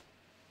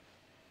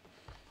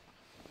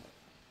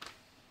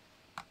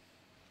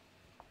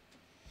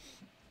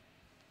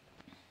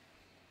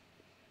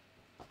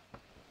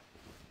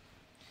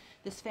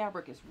 This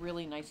fabric is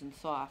really nice and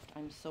soft.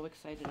 I'm so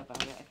excited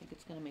about it. I think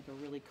it's going to make a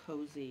really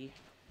cozy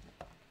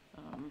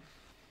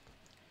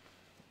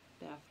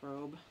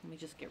bathrobe. Let me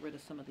just get rid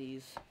of some of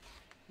these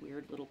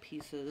weird little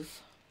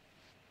pieces.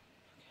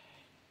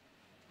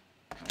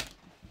 Okay.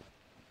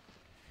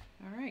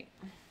 All right.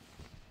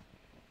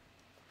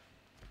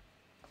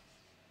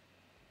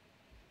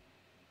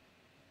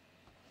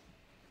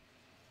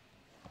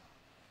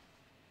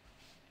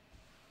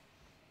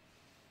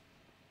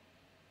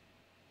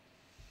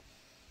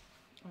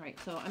 All right,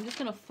 so I'm just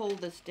going to fold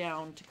this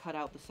down to cut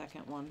out the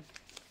second one.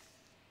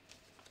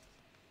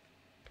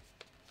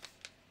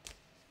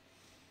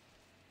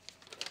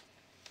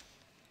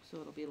 So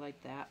it'll be like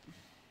that.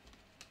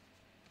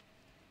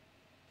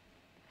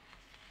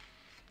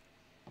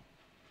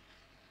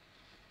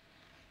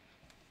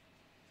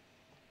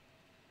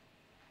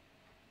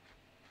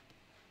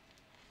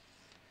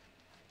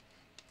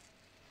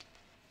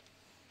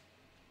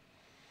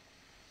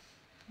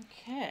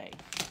 Okay.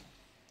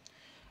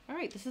 All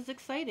right, this is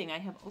exciting. I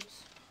have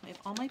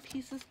all my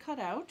pieces cut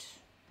out.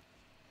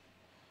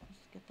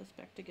 Let's get this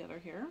back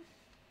together here.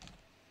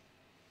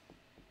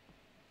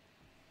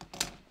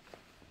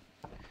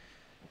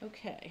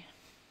 Okay,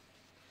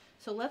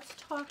 so let's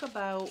talk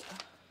about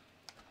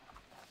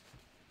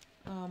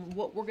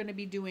what we're going to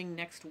be doing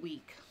next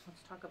week.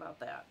 Let's talk about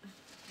that. Let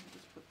me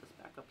just put this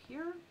back up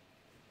here.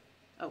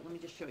 Oh, let me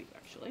just show you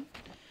actually.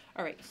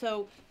 All right,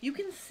 so you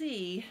can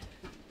see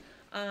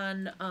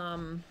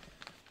on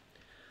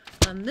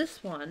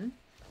this one,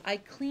 I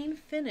clean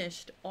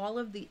finished all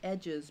of the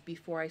edges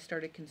before I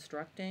started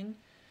constructing,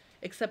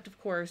 except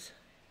of course,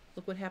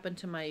 look what happened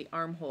to my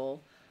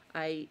armhole.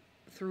 I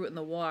threw it in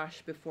the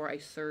wash before I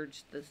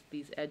serged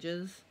these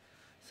edges,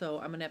 so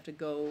I'm gonna have to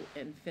go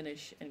and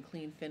finish and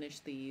clean finish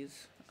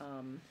these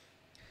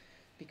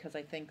because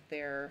I think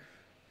they're,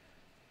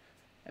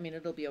 I mean,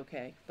 it'll be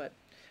okay, but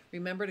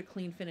remember to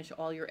clean finish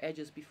all your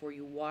edges before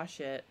you wash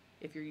it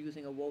if you're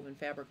using a woven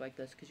fabric like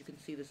this, because you can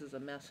see this is a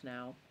mess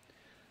now,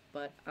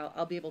 but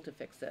I'll be able to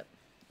fix it.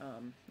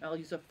 I'll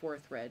use a 4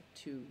 thread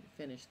to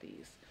finish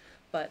these.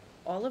 But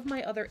all of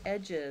my other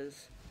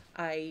edges,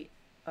 I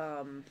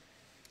um,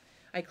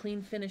 I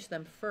clean finish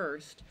them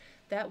first.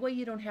 That way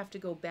you don't have to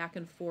go back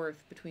and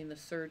forth between the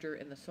serger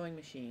and the sewing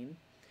machine.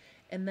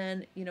 And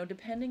then, you know,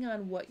 depending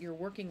on what you're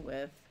working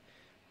with,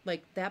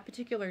 like that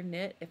particular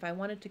knit, if I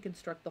wanted to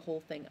construct the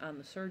whole thing on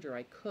the serger,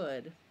 I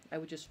could. I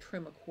would just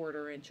trim a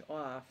 1/4 inch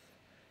off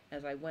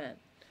as I went.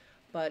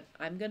 But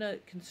I'm going to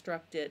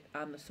construct it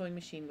on the sewing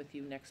machine with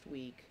you next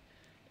week.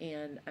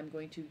 And I'm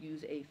going to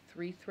use a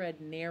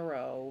 3-thread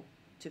narrow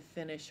to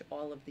finish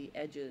all of the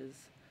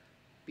edges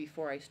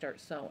before I start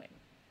sewing.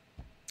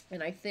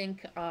 And I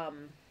think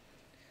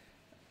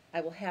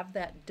I will have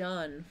that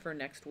done for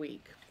next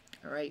week.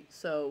 All right,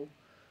 so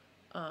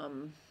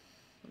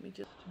let me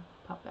just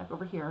pop back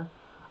over here.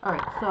 All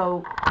right,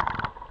 so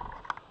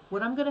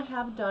what I'm going to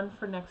have done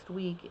for next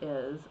week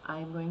is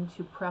I'm going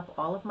to prep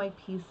all of my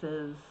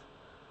pieces.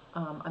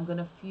 I'm going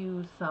to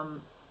fuse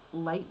some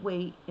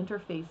lightweight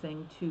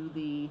interfacing to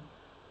the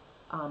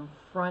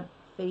front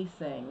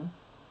facing,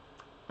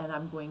 and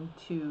I'm going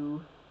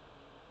to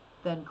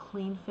then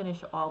clean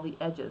finish all the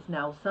edges.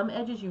 Now, some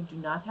edges you do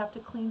not have to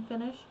clean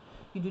finish.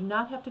 You do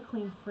not have to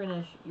clean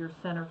finish your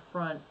center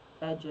front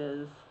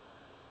edges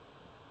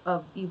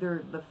of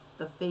either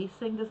the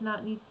facing does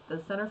not need,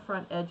 the center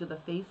front edge of the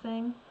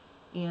facing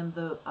and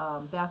the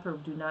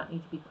bathrobe do not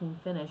need to be clean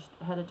finished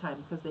ahead of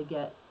time because they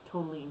get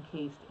totally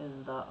encased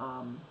in the,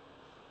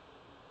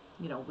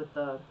 you know, with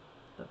the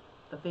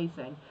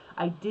facing.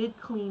 I did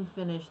clean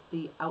finish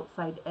the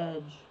outside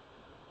edge.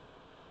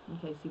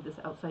 Okay, see this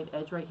outside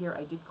edge right here?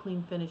 I did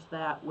clean finish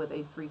that with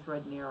a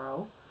 3-thread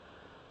narrow.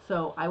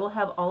 So I will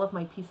have all of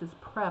my pieces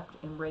prepped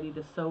and ready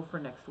to sew for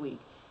next week.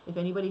 If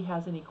anybody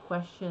has any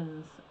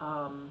questions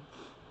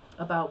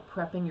about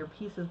prepping your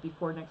pieces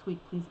before next week,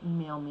 please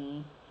email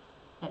me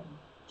at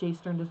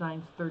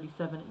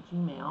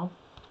jsterndesigns37@gmail.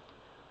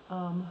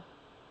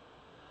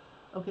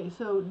 Okay,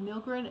 so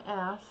Nilgren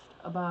asked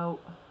about,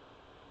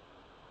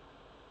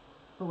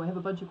 oh, I have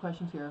a bunch of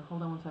questions here.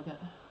 Hold on one second.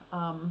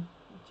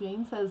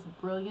 Jane says,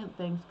 brilliant,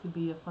 thanks, could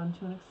be a fun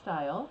tunic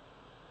style.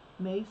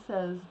 May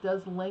says,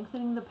 does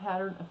lengthening the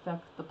pattern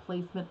affect the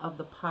placement of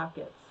the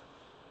pockets?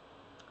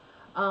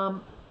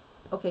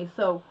 Okay,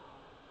 so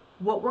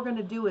what we're going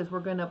to do is we're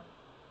going to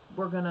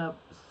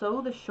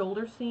sew the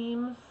shoulder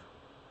seams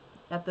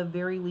at the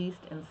very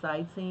least and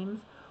side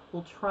seams.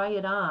 We'll try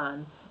it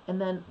on,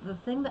 and then the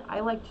thing that I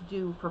like to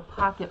do for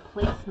pocket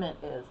placement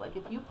is, like,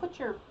 if you put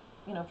your,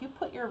 you know, if you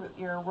put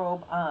your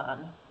robe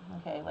on,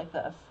 okay, like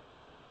this,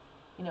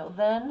 you know,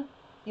 then,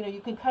 you know,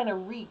 you can kind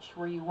of reach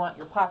where you want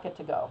your pocket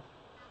to go.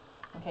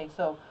 Okay,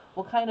 so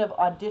we'll kind of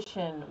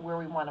audition where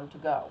we want them to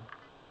go,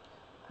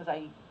 because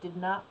I did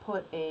not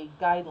put a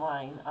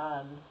guideline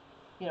on,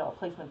 you know, a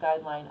placement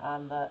guideline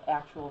on the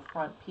actual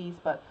front piece,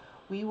 but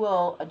we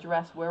will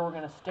address where we're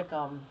going to stick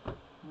them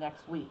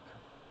next week.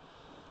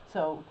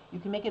 So you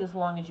can make it as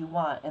long as you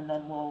want, and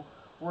then we'll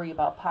worry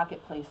about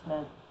pocket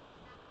placement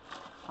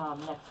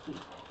next week.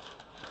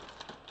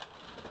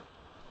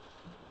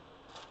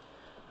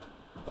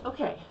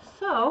 Okay,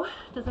 so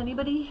does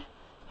anybody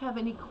have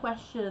any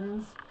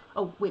questions?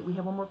 Oh, wait, we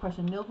have one more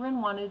question. Milgren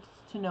wanted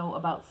to know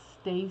about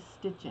stay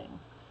stitching.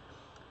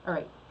 All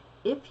right,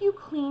 if you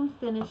clean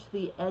finish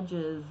the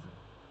edges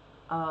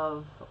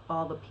of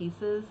all the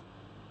pieces,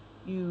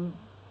 you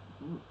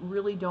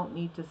really don't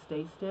need to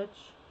stay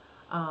stitch.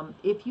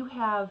 If you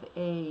have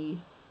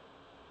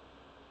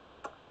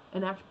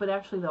but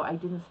actually though, I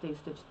didn't stay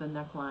stitch the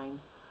neckline.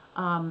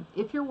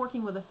 If you're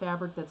working with a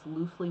fabric that's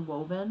loosely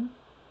woven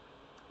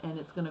and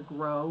it's going to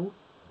grow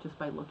just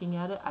by looking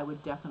at it, I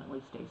would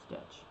definitely stay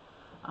stitch.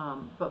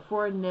 But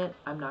for a knit,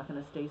 I'm not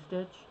going to stay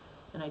stitch,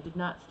 and I did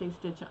not stay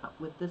stitch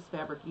with this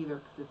fabric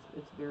either because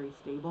it's very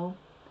stable.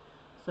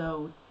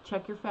 So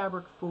check your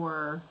fabric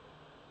for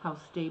how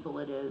stable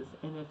it is,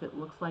 and if it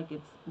looks like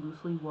it's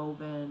loosely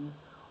woven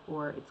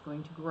or it's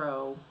going to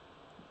grow,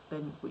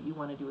 then what you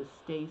want to do is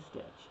stay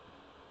stitch.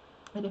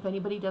 And if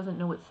anybody doesn't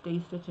know what stay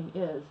stitching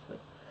is,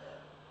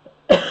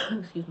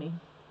 excuse me,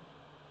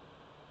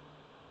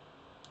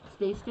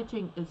 stay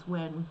stitching is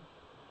when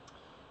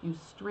you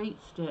straight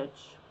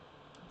stitch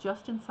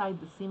just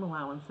inside the seam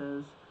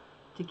allowances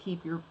to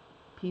keep your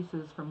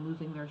pieces from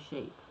losing their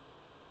shape.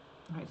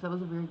 All right, so that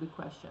was a very good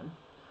question.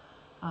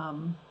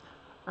 All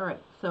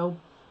right, so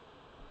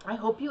I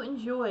hope you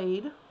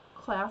enjoyed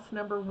class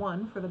number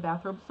 1 for the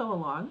bathrobe sew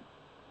along.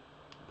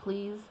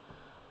 Please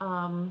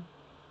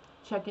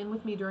check in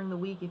with me during the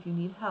week if you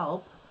need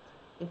help.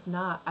 If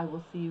not, I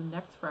will see you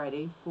next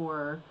Friday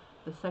for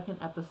the second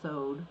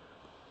episode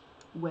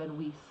when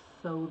we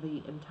sew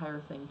the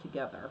entire thing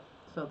together.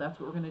 So that's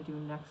what we're going to do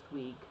next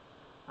week.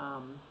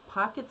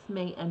 Pockets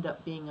may end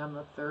up being on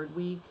the 3rd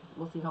week.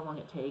 We'll see how long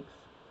it takes,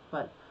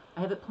 but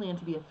I have it planned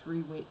to be a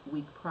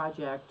 3-week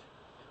project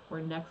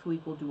where next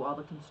week we'll do all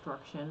the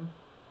construction,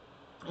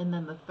 and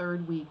then the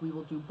 3rd week we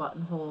will do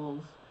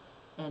buttonholes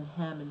and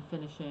hem and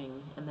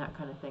finishing and that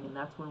kind of thing, and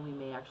that's when we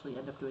may actually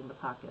end up doing the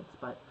pockets.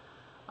 But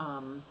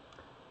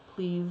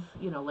please,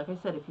 you know, like I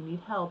said, if you need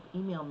help,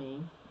 email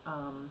me,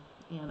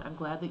 and I'm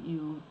glad that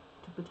you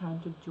took the time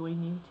to join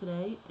me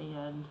today,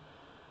 and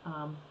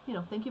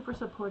thank you for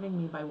supporting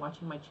me by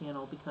watching my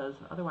channel, because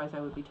otherwise I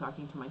would be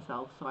talking to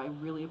myself. So I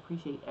really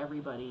appreciate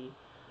everybody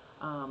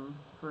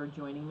for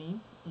joining me,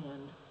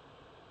 and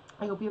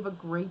I hope you have a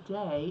great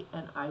day,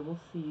 and I will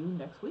see you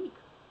next week.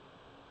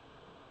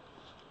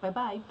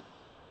 Bye-bye.